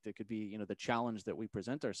conflict. It could be the challenge that we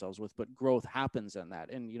present ourselves with, but growth happens in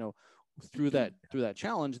that. And through that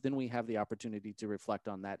challenge, then we have the opportunity to reflect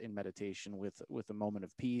on that in meditation with a moment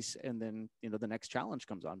of peace, and then the next challenge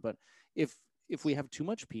comes on. But if we have too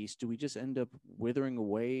much peace, do we just end up withering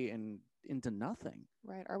away and into nothing?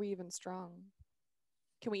 Right. Are we even strong?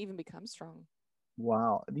 Can we even become strong?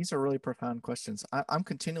 Wow, these are really profound questions. I'm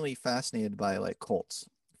continually fascinated by like cults,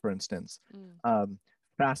 for instance.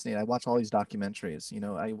 Fascinated. I watch all these documentaries.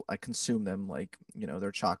 I consume them like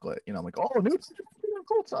they're chocolate. I'm like, oh, new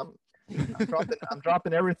cults. I'm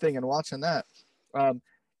dropping everything and watching that.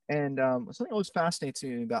 Something always fascinates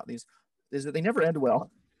me about these is that they never end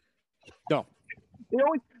well. No.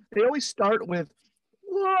 They always start with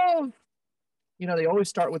love. They always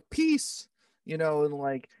start with peace. And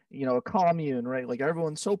like a commune, right? Like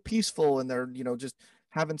everyone's so peaceful, and they're just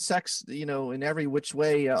having sex, in every which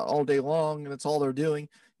way all day long, and it's all they're doing,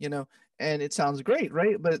 and it sounds great,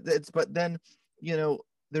 right? But then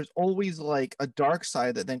there's always like a dark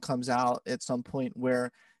side that then comes out at some point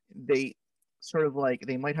where they sort of like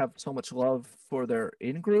they might have so much love for their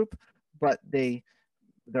in group, but they're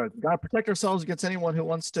gotta protect ourselves against anyone who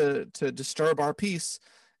wants to disturb our peace.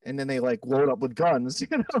 And then they like load up with guns.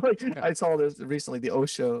 I saw this recently, the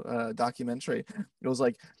Osho documentary. It was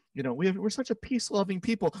like, we're such a peace-loving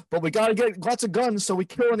people, but we got to get lots of guns so we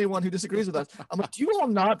kill anyone who disagrees with us. I'm like, do you all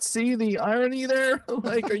not see the irony there?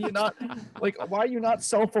 Like, are you not like, why are you not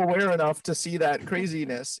self-aware enough to see that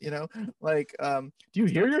craziness? Like, do you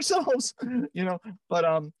hear yourselves?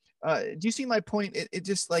 But do you see my point? It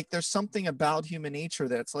just like there's something about human nature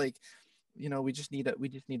that's like, we just need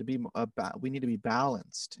to be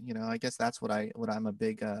balanced. I guess that's what I'm a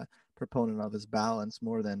big proponent of, is balance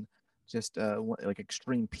more than just like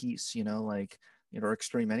extreme peace, or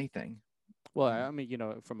extreme anything. Well, I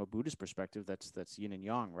mean, from a Buddhist perspective, that's yin and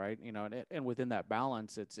yang, right? And within that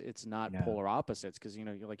balance, it's not polar opposites, because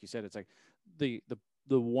like you said, it's like the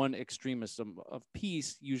one extremism of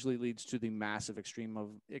peace usually leads to the massive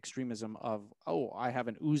extremism of, oh, I have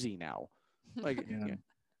an Uzi now, like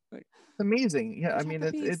it's amazing. Yeah, I mean,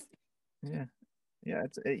 it's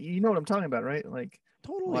it's you know what I'm talking about, right? Like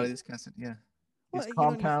totally a lot of these kinds of these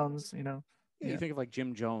compounds, you think of like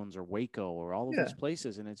Jim Jones or Waco or all of those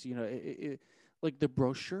places, and it's like the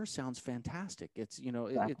brochure sounds fantastic. It's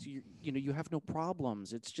it's you have no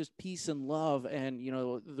problems. It's just peace and love, and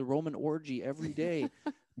the Roman orgy every day.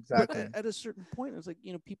 Exactly. But at a certain point, it's like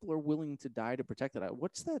people are willing to die to protect that.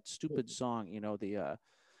 What's that stupid song? The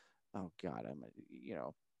oh God,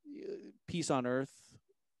 Peace on Earth.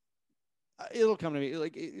 It'll come to me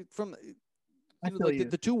like from like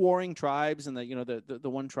the two warring tribes, and the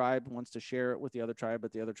one tribe wants to share it with the other tribe,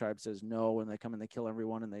 but the other tribe says no, and they come and they kill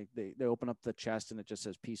everyone, and they open up the chest and it just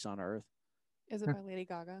says peace on earth. Is it by Lady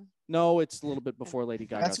Gaga? No, it's a little bit before Lady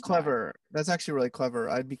Gaga. That's clever. That's actually really clever.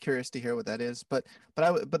 I'd be curious to hear what that is. But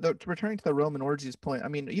returning to the Roman orgies point, I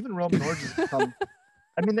mean, even Roman orgies become.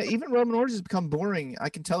 I mean, even Roman orgies become boring. I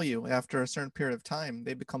can tell you, after a certain period of time,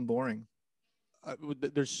 they become boring.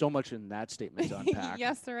 There's so much in that statement to unpack.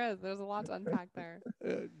 Yes, there is. There's a lot to unpack there.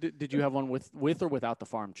 Did you have one with or without the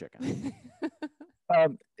farm chicken?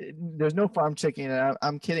 There's no farm chicken.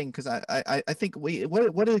 I'm kidding, because I think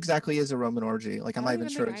what exactly is a Roman orgy? Like, I'm not even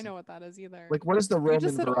sure. I know what that is either. Like, what is the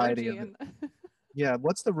Roman variety of it? Yeah,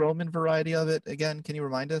 what's the Roman variety of it again? Can you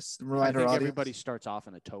remind us? I think everybody starts off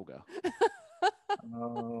in a toga.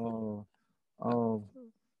 Oh,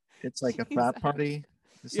 it's like a frat party.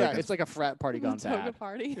 It's like a frat party gone bad.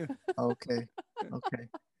 Party. Okay.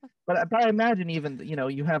 But I imagine even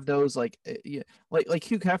you have those like Hugh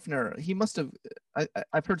Hefner. He must have.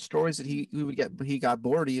 I've heard stories that he got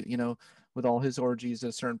bored with all his orgies at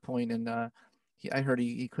a certain point, and I heard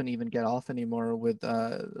he couldn't even get off anymore with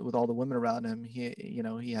all the women around him.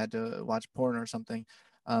 He had to watch porn or something.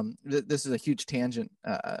 This is a huge tangent,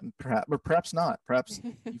 perhaps, or perhaps not. Perhaps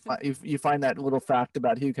you find that little fact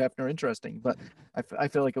about Hugh Hefner interesting, but I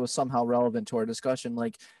feel like it was somehow relevant to our discussion.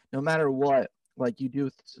 Like, no matter what, like, you do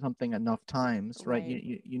something enough times, right?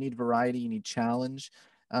 You need variety, you need challenge.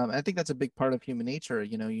 I think that's a big part of human nature.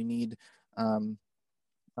 You need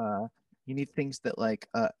things that like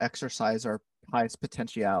exercise our highest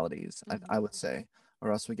potentialities. I would say.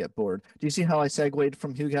 Or else we get bored. Do you see how I segued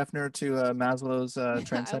from Hugh Hefner to Maslow's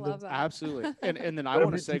transcendence? I love that. Absolutely. And then I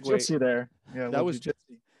want to segue there. Yeah, that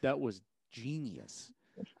was genius.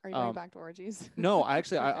 Are you going back to orgies? No,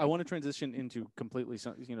 I want to transition into completely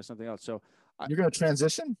something else. So You're going to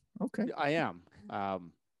transition? Okay. I am.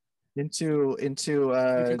 Into You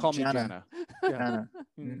can call me Jana. Jana. Yeah. Jana.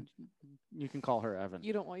 You can call her Evan.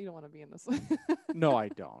 You don't want to be in this. No, I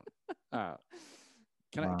don't.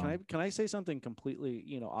 Can I say something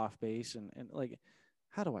completely, off base and like,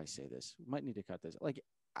 how do I say this? Might need to cut this. Like,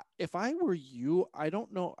 if I were you, I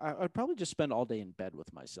don't know. I'd probably just spend all day in bed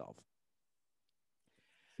with myself.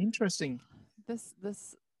 Interesting.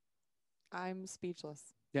 This, I'm speechless.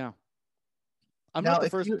 Yeah. I'm now, not the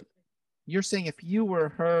first. You're saying if you were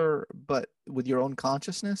her, but with your own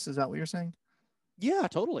consciousness, is that what you're saying? Yeah,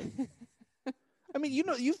 totally. I mean,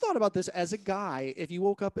 you've thought about this as a guy. If you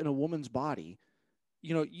woke up in a woman's body,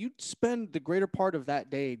 you'd spend the greater part of that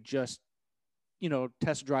day just,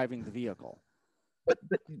 test driving the vehicle. But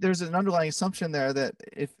there's an underlying assumption there that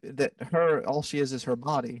all she is her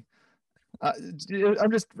body.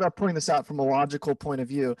 I'm just pointing this out from a logical point of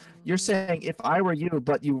view. You're saying if I were you,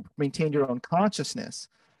 but you maintained your own consciousness.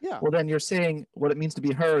 Yeah. Well, then you're saying what it means to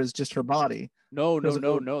be her is just her body. No.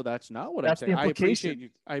 That's not what I'm saying. The implication.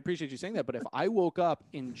 I appreciate you saying that. But if I woke up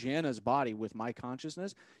in Jana's body with my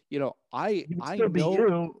consciousness, I know. Be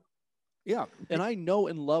you. Yeah, and I know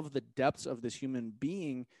and love the depths of this human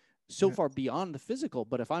being so far beyond the physical.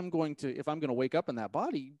 But if I'm going to wake up in that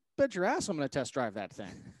body, bet your ass I'm going to test drive that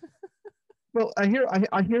thing. Well, I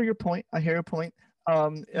hear your point. You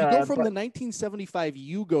go from the 1975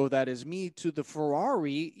 Yugo that is me to the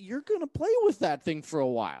Ferrari. You're going to play with that thing for a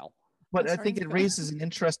while. But I think it raises an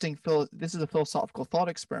interesting this is a philosophical thought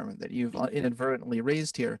experiment that you've inadvertently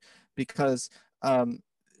raised here, because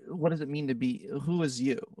what does it mean to be? Who is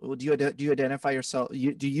you? Do you identify yourself?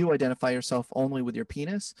 Do you identify yourself only with your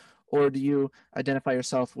penis, or do you identify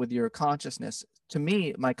yourself with your consciousness? To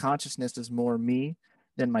me, my consciousness is more me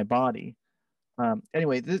than my body.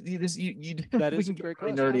 Anyway, that is a great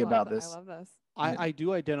question. Nerdy about this. I love this. I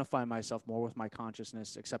do identify myself more with my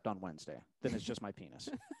consciousness, except on Wednesday. Then it's just my penis.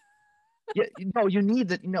 Yeah, you need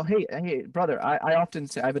that. Hey, brother. I often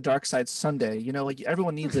say I have a dark side Sunday. Like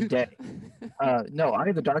everyone needs a day. No, I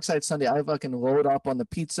have a dark side Sunday. I fucking load up on the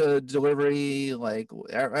pizza delivery, like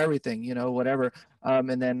everything. Whatever.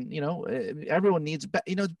 And then everyone needs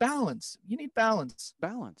balance. You need balance.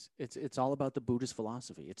 Balance. It's all about the Buddhist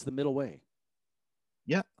philosophy. It's the middle way.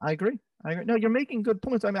 Yeah, I agree. No, you're making good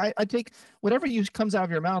points. I mean, I take whatever comes out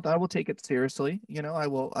of your mouth. I will take it seriously. I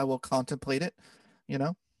will contemplate it.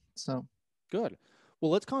 So good.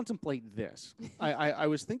 Well, let's contemplate this. I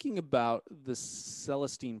was thinking about the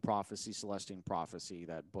Celestine Prophecy,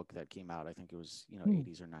 that book that came out. I think it was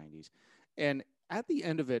 80s or 90s, and at the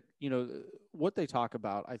end of it, what they talk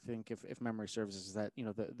about, I think, if memory serves, is that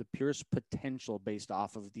the purest potential based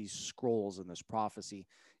off of these scrolls in this prophecy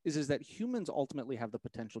is that humans ultimately have the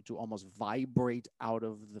potential to almost vibrate out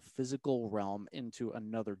of the physical realm into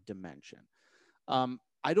another dimension.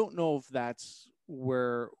 I don't know if that's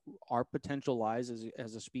where our potential lies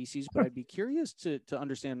as a species, but I'd be curious to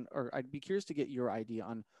understand, or I'd be curious to get your idea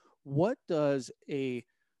on what does a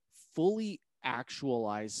fully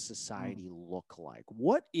actualized society look like?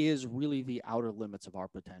 What is really the outer limits of our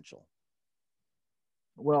potential?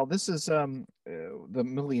 Well, this is the $1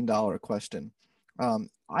 million question.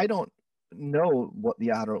 I don't know what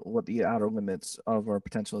the outer limits of our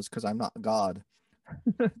potential is, because I'm not God.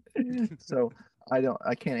 So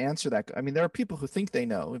I can't answer that. I mean, there are people who think they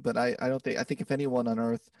know, but I think if anyone on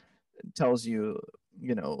earth tells you,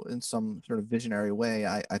 in some sort of visionary way,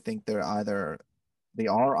 I think they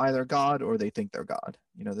are either God or they think they're God.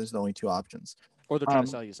 There's the only two options. Or they're trying to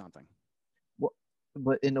sell you something. Well,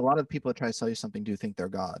 but in a lot of people that try to sell you something do think they're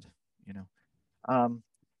God. You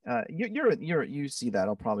see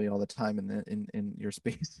that probably all the time in your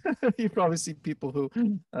space. You probably see people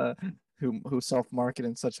who self-market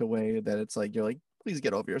in such a way that it's like you're like, please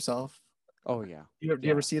get over yourself. Oh yeah. Do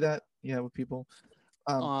you ever see that? Yeah, with people.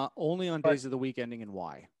 Only on days of the week ending in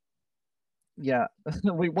Y. Yeah.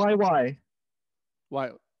 Wait, why?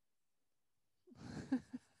 Why?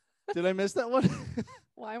 Did I miss that one?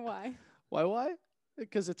 Why? Why?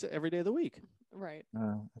 Because it's every day of the week. Right.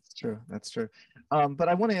 That's true. But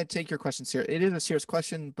I want to take your question serious. It is a serious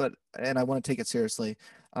question, and I want to take it seriously.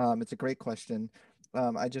 It's a great question.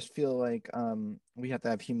 I just feel like we have to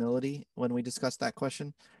have humility when we discuss that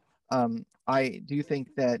question. I do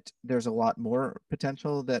think that there's a lot more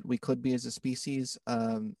potential that we could be as a species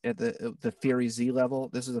at the theory Z level.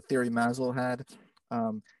 This is a theory Maslow had.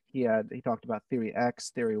 He talked about theory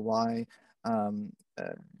X, theory Y.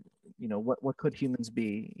 What could humans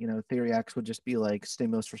be? Theory X would just be like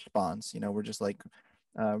stimulus response. We're just like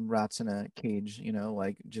rats in a cage,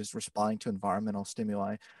 like just responding to environmental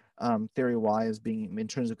stimuli. Theory Y is being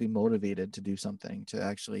intrinsically motivated to do something, to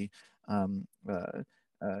actually um,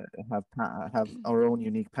 have our own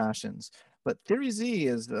unique passions. But Theory Z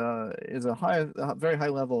is a very high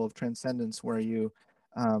level of transcendence where you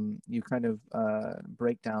kind of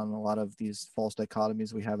break down a lot of these false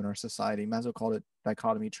dichotomies we have in our society. Maslow called it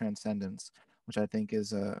dichotomy transcendence, which I think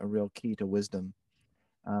is a real key to wisdom.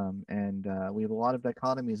 And we have a lot of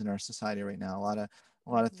dichotomies in our society right now. A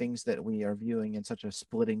lot of things that we are viewing in such a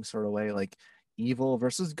splitting sort of way, like evil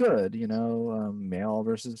versus good. Male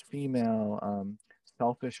versus female,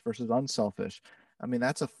 selfish versus unselfish. I mean,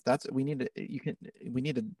 that's we need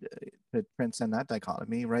to transcend that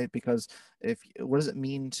dichotomy, right? Because what does it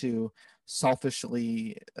mean to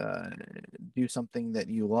selfishly do something that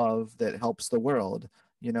you love that helps the world?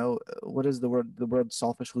 What is the word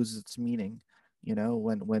selfish loses its meaning,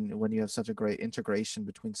 when you have such a great integration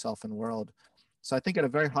between self and world. So I think at a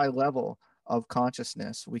very high level of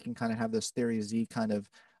consciousness, we can kind of have this Theory Z kind of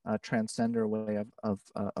transcender way of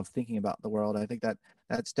thinking about the world. I think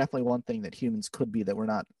that's definitely one thing that humans could be that we're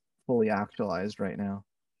not fully actualized right now.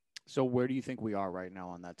 So where do you think we are right now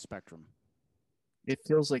on that spectrum? It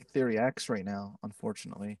feels like Theory X right now,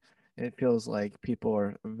 unfortunately. It feels like people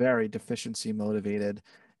are very deficiency motivated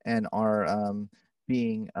and are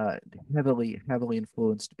being heavily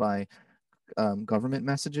influenced by government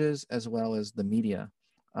messages as well as the media.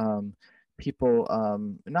 People,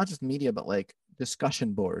 not just media, but like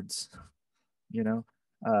discussion boards. People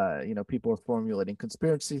are formulating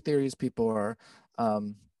conspiracy theories. People are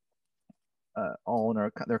all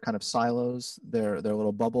in their kind of silos, their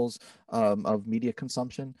little bubbles of media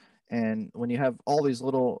consumption. And when you have all these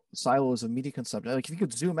little silos of media consumption, like if you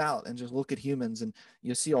could zoom out and just look at humans and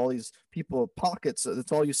you see all these people, pockets,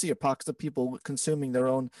 that's all you see are pockets of people consuming their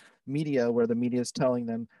own media, where the media is telling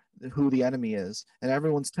them who the enemy is. And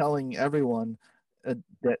everyone's telling everyone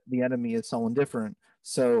that the enemy is someone different.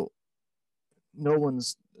 So no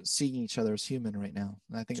one's seeing each other as human right now.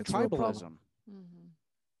 And I think it's a real problem.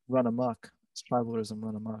 Run amok. It's tribalism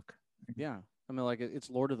run amok. Yeah. I mean, like it's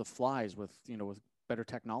Lord of the Flies with better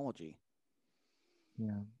technology.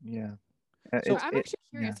 Yeah. So I'm actually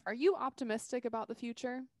curious, are you optimistic about the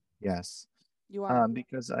future? Yes. You are?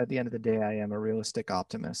 Because at the end of the day, I am a realistic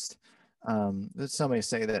optimist. Somebody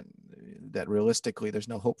say that realistically there's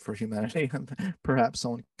no hope for humanity. Perhaps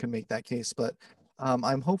someone can make that case, but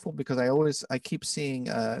I'm hopeful because I keep seeing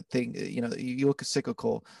things. You look at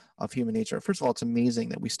cyclical of human nature. First of all, it's amazing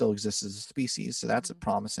that we still exist as a species, so that's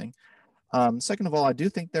promising. Second of all, I do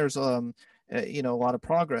think there's a lot of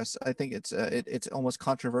progress. I think it's almost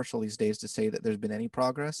controversial these days to say that there's been any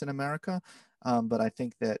progress in America, but I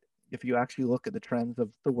think that if you actually look at the trends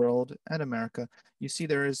of the world and America, you see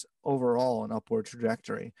there is overall an upward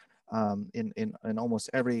trajectory in almost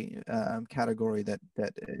every category that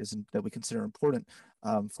we consider important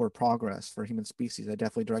for progress for human species. I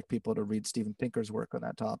definitely direct people to read Steven Pinker's work on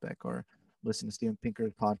that topic or listen to Steven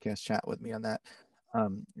Pinker's podcast, chat with me on that.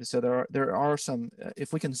 So there are some,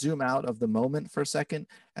 if we can zoom out of the moment for a second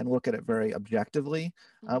and look at it very objectively,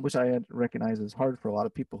 which I recognize is hard for a lot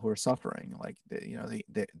of people who are suffering, like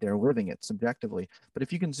they're living it subjectively. But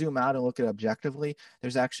if you can zoom out and look at it objectively,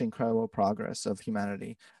 there's actually incredible progress of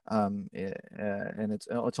humanity, and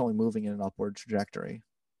it's only moving in an upward trajectory.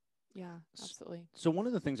 Yeah, absolutely. So one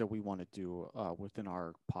of the things that we want to do within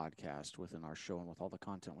our podcast, within our show, and with all the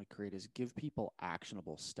content we create is give people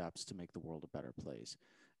actionable steps to make the world a better place.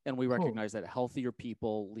 And we recognize that healthier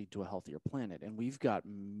people lead to a healthier planet. And we've got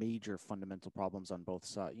major fundamental problems on both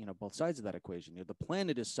sides of that equation. The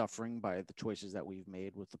planet is suffering by the choices that we've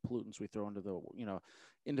made with the pollutants we throw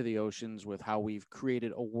into the oceans, with how we've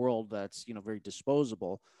created a world that's, very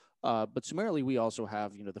disposable. But summarily, we also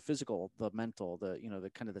have, the physical, the mental, the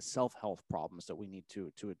kind of the self-health problems that we need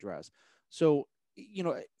to address. So,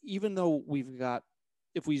 even though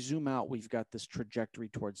if we zoom out, we've got this trajectory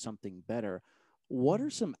towards something better. What are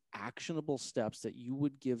some actionable steps that you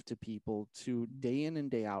would give to people to day in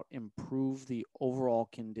and day out improve the overall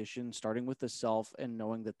condition, starting with the self and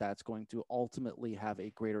knowing that that's going to ultimately have a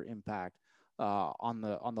greater impact on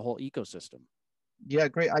the whole ecosystem? Yeah,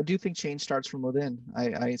 great. I do think change starts from within.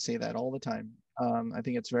 I say that all the time. I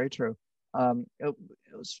think it's very true.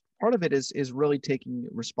 Part of it is really taking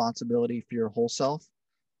responsibility for your whole self,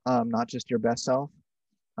 not just your best self.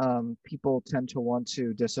 People tend to want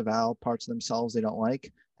to disavow parts of themselves they don't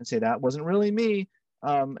like and say that wasn't really me,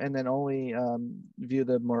 and then only view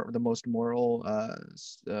the most moral,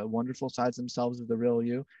 wonderful sides of themselves as the real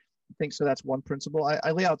you. I think so. That's one principle.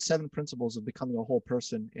 I lay out 7 principles of becoming a whole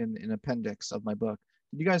person in an appendix of my book.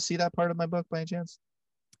 Did you guys see that part of my book by any chance?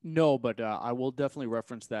 No, but I will definitely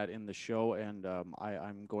reference that in the show, and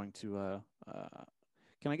I'm going to.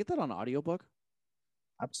 Can I get that on audiobook?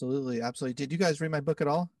 Absolutely, absolutely. Did you guys read my book at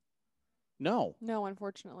all? No. No,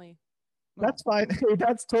 unfortunately. No. That's fine.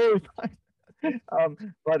 That's totally fine.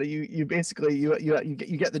 But you basically you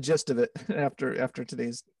get the gist of it after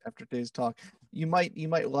today's talk. You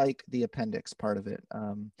might like the appendix part of it,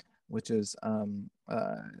 which is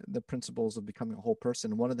the principles of becoming a whole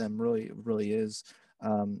person. One of them really is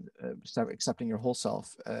accepting your whole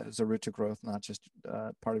self as a route to growth, not just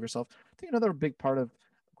part of yourself. I think another big part of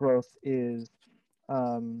growth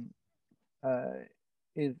um, uh,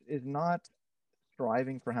 is not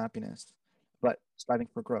striving for happiness, but striving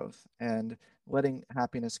for growth and letting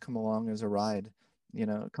happiness come along as a ride,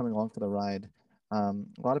 coming along for the ride. A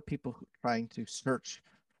lot of people trying to search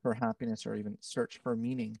for happiness or even search for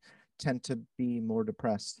meaning tend to be more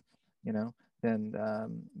depressed, than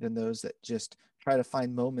those that just try to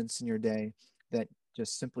find moments in your day that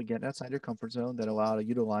just simply get outside your comfort zone that allow to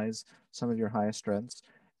utilize some of your highest strengths.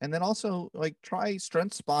 And then also like try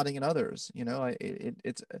strength spotting in others.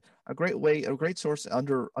 It's a great way, a great source,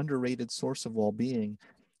 underrated source of well-being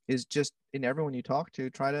is just in everyone you talk to,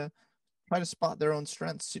 try to spot their own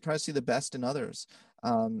strengths, to try to see the best in others.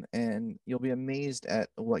 And you'll be amazed at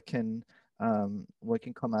what can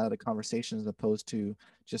come out of the conversation as opposed to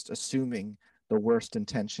just assuming the worst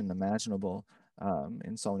intention imaginable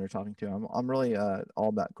in someone you're talking to. I'm really all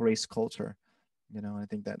about grace culture. I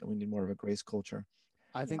think that we need more of a grace culture.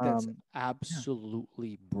 I think that's Yeah.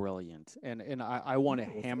 absolutely brilliant, and I want to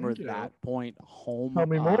Oh, hammer thank you. that point home. Tell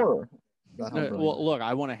me more about how No, brilliant. well, look,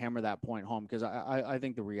 I want to hammer that point home because I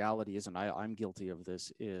think the reality is, and I'm guilty of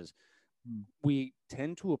this, is we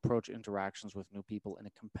tend to approach interactions with new people in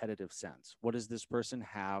a competitive sense. What does this person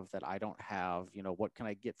have that I don't have? What can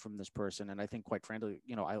I get from this person? And I think, quite frankly,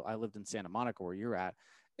 I lived in Santa Monica, where you're at,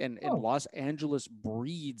 and Los Angeles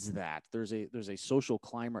breeds that. There's a social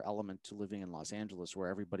climber element to living in Los Angeles where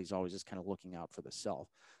everybody's always just kind of looking out for the self.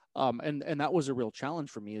 And that was a real challenge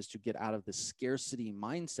for me, is to get out of the scarcity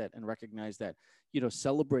mindset and recognize that,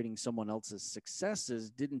 celebrating someone else's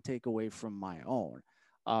successes didn't take away from my own.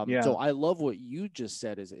 So I love what you just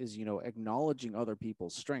said is acknowledging other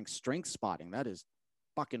people's strength spotting. That is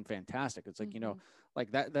fucking fantastic. It's like,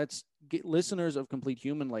 like that's listeners of Complete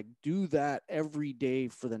Human, like do that every day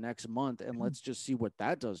for the next month. And let's just see what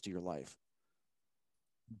that does to your life.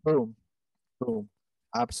 Boom.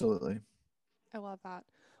 Absolutely. I love that.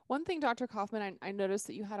 One thing, Dr. Kaufman, I noticed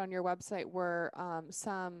that you had on your website were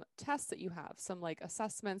some tests that you have, some like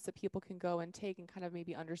assessments that people can go and take and kind of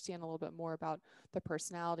maybe understand a little bit more about the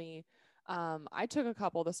personality. I took a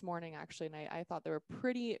couple this morning actually, and I thought they were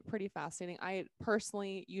pretty fascinating. I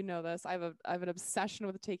personally, this, I have an obsession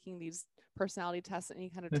with taking these personality tests, any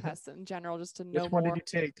kind of tests in general, just to know Which one more. did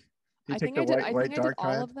you take? Did you I take think the I white did dark all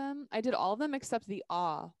triad? of them. I did all of them except the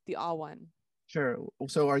awe one. Sure.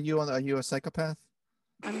 So are you a psychopath?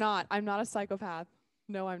 I'm not a psychopath.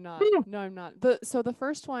 No, I'm not. No, I'm not. So the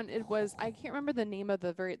first one, it was, I can't remember the name of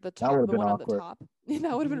the top, would've the been one awkward. on the top.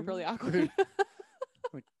 That would have been really awkward. That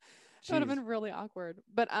would have Jeez. been really awkward.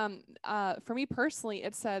 But for me personally,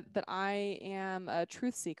 it said that I am a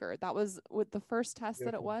truth seeker. That was with the first test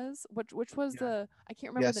that it was. Which was I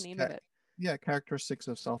can't remember the name of it. Yeah, characteristics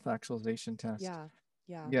of self-actualization test.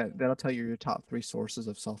 Yeah. That'll tell you your top 3 sources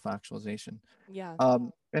of self-actualization. Yeah.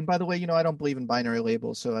 And by the way, I don't believe in binary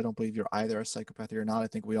labels, so I don't believe you're either a psychopath or you're not. I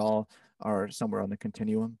think we all are somewhere on the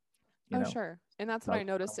continuum. Sure. And that's what I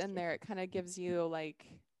noticed in there. It kind of gives you like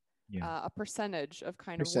a percentage of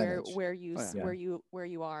kind of where you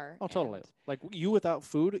are. Oh, totally. Like you without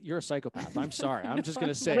food, you're a psychopath. I'm sorry. I'm just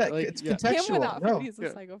gonna say, it's contextual. Him without food, he's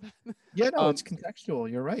a psychopath. No, it's contextual.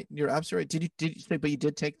 You're right. You're absolutely right. Did you say? But you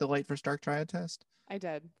did take the light first dark triad test? I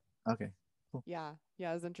did. Okay. Cool. Yeah,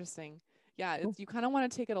 it was interesting. Yeah, you kind of want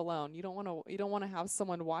to take it alone. You don't want to have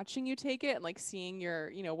someone watching you take it and like seeing your,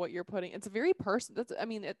 what you're putting. It's a very personal.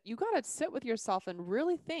 You got to sit with yourself and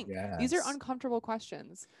really think. Yes. These are uncomfortable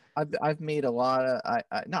questions. I've made a lot of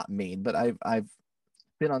not made, but I've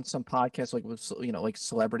been on some podcasts like with like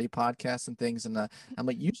celebrity podcasts and things, and I'm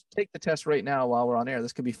like, you should take the test right now while we're on air.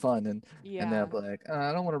 This could be fun, and they'll be like,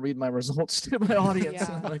 I don't want to read my results to my audience.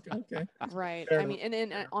 I'm like, okay, right.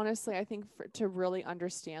 And honestly, I think to really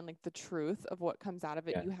understand like the truth of what comes out of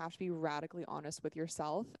it, you have to be radically honest with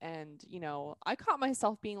yourself. And I caught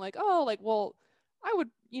myself being like, oh, like, well, I would,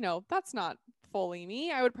 that's not fully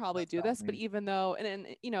me. I would probably do this, but even though, and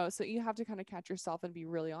so you have to kind of catch yourself and be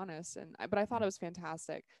really honest. But I thought it was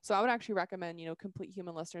fantastic. So I would actually recommend, Complete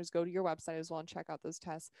Human listeners go to your website as well and check out those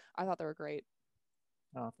tests. I thought they were great.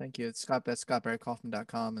 Oh, thank you. It's Scott. That's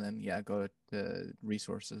scottbarrykaufman.com, and then go to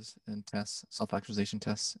resources and tests, self-actualization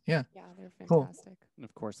tests. Yeah, Yeah, they're cool. fantastic. And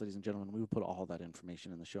of course, ladies and gentlemen, we will put all that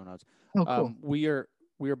information in the show notes. Oh, cool. We are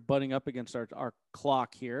butting up against our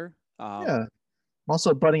clock here. Yeah. I'm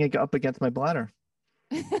also butting it up against my bladder.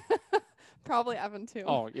 Probably Evan too.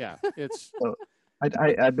 Oh yeah, it's. So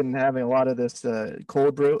I've been having a lot of this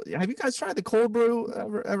cold brew. Have you guys tried the cold brew?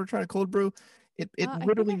 Ever tried a cold brew? It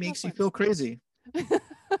literally makes you feel crazy.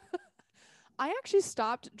 I actually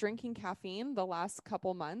stopped drinking caffeine the last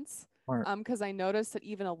couple months because I noticed that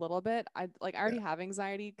even a little bit, I already have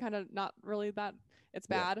anxiety, kind of not really that it's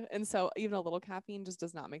bad, and so even a little caffeine just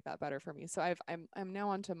does not make that better for me. So I'm now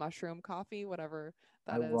onto mushroom coffee, whatever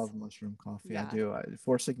that is. I love mushroom coffee. Yeah. I do.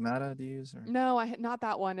 Four Sigmata do you use? Or? No, not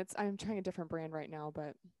that one. I'm trying a different brand right now,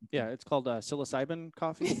 but yeah, it's called psilocybin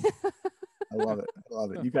coffee. I love it. I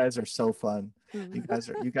love it. You guys are so fun. You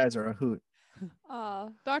guys are a hoot.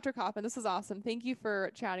 Dr. Kaufman, this is awesome. Thank you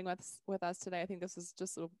for chatting with us today. I think this is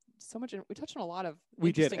just so much. We touched on a lot of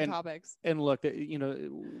interesting topics. And look,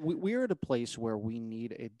 we're at a place where we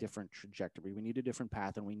need a different trajectory. We need a different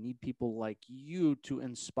path, and we need people like you to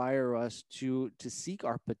inspire us to seek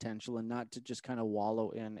our potential and not to just kind of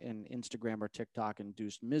wallow in Instagram or TikTok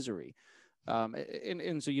induced misery.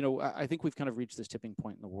 And so, I think we've kind of reached this tipping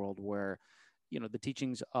point in the world where, the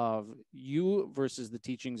teachings of you versus the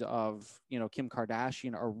teachings of, Kim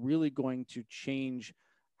Kardashian are really going to change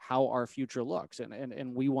how our future looks.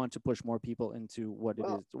 And we want to push more people into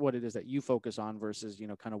what it is that you focus on versus,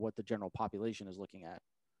 kind of what the general population is looking at.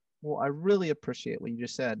 Well, I really appreciate what you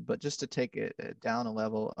just said, but just to take it down a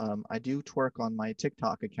level, I do twerk on my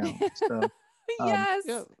TikTok account. So yes.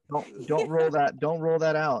 Don't roll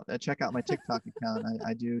that out. Check out my TikTok account.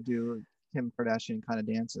 I do Kim Kardashian kind of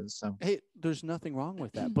dances. So hey, there's nothing wrong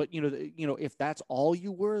with that. But if that's all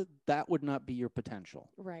you were, that would not be your potential.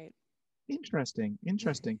 Right. Interesting.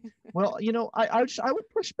 Well, I would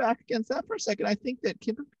push back against that for a second. I think that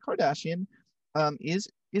Kim Kardashian is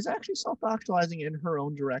actually self-actualizing in her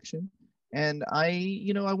own direction. And I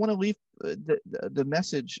want to leave the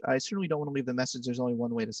message. I certainly don't want to leave the message. There's only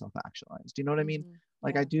one way to self-actualize. Do you know what I mean?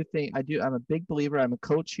 Like, yeah. I'm a big believer. I'm a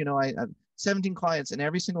coach. I have 17 clients, and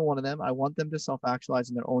every single one of them, I want them to self-actualize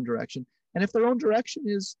in their own direction. And if their own direction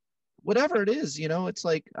is whatever it is, it's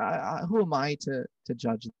like, who am I to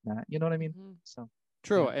judge that? You know what I mean? Mm-hmm. So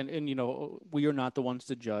true. Yeah. And we are not the ones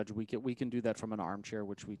to judge. We can do that from an armchair,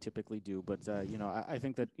 which we typically do. But I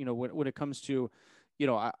think that when it comes to,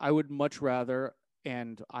 I would much rather,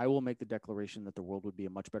 and I will make the declaration that the world would be a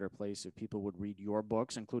much better place if people would read your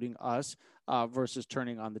books, including us, versus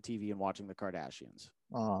turning on the TV and watching the Kardashians.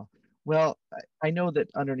 Well, I know that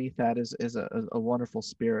underneath that is a wonderful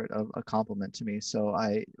spirit of a compliment to me. So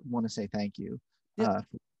I want to say thank you for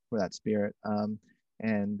that spirit. I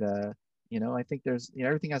think there's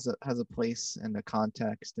everything has a place and a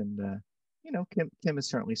context, and Kim is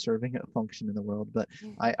certainly serving a function in the world. But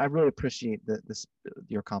I really appreciate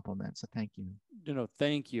your compliment. So thank you.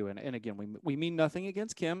 Thank you. And again, we mean nothing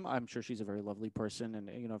against Kim. I'm sure she's a very lovely person. And,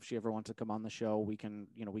 if she ever wants to come on the show, we can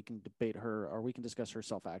debate her, or we can discuss her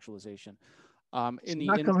self-actualization. She's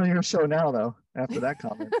not coming on your show now, though, after that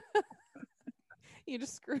comment. You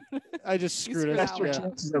just screwed it. I just screwed it. Best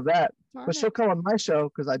chances of that. But she'll come on my show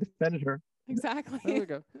because I defended her. Exactly. There we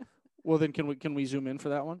go. Well, then can we zoom in for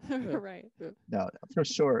that one? Right. No, for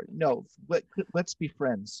sure. No, let's be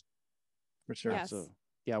friends. For sure. Yes. So,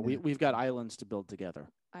 yeah, we've got islands to build together.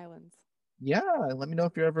 Islands. Yeah, let me know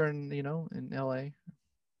if you're ever in LA.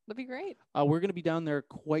 That'd be great. We're going to be down there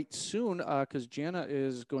quite soon because Jana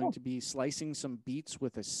is going to be slicing some beets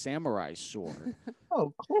with a samurai sword.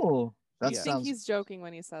 Oh, cool. I think he's joking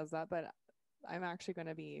when he says that, but I'm actually going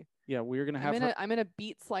to be. Yeah, we're going to have. I'm in a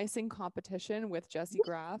beet slicing competition with Jesse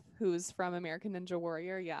Graff, who's from American Ninja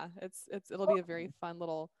Warrior. Yeah, it'll be a very fun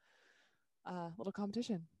little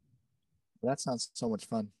competition. That sounds so much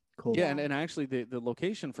fun. Cool. Yeah, and actually the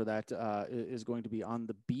location for that is going to be on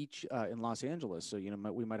the beach in Los Angeles. So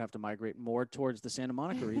we might have to migrate more towards the Santa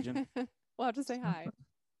Monica region. We'll have to say hi.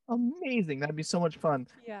 Amazing. That'd be so much fun.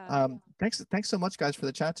 Yeah. Thanks so much, guys, for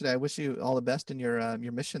the chat today. I wish you all the best in your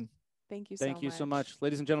mission. Thank you so much. Thank you so much.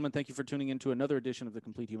 Ladies and gentlemen, thank you for tuning in to another edition of the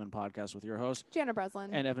Complete Human Podcast with your host, Jana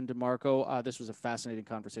Breslin. And Evan DeMarco. This was a fascinating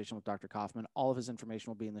conversation with Dr. Kaufman. All of his information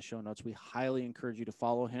will be in the show notes. We highly encourage you to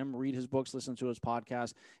follow him, read his books, listen to his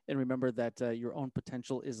podcast, and remember that your own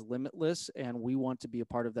potential is limitless, and we want to be a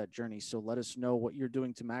part of that journey. So let us know what you're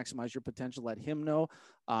doing to maximize your potential. Let him know,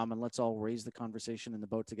 and let's all raise the conversation in the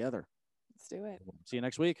boat together. Let's do it. See you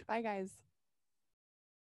next week. Bye, guys.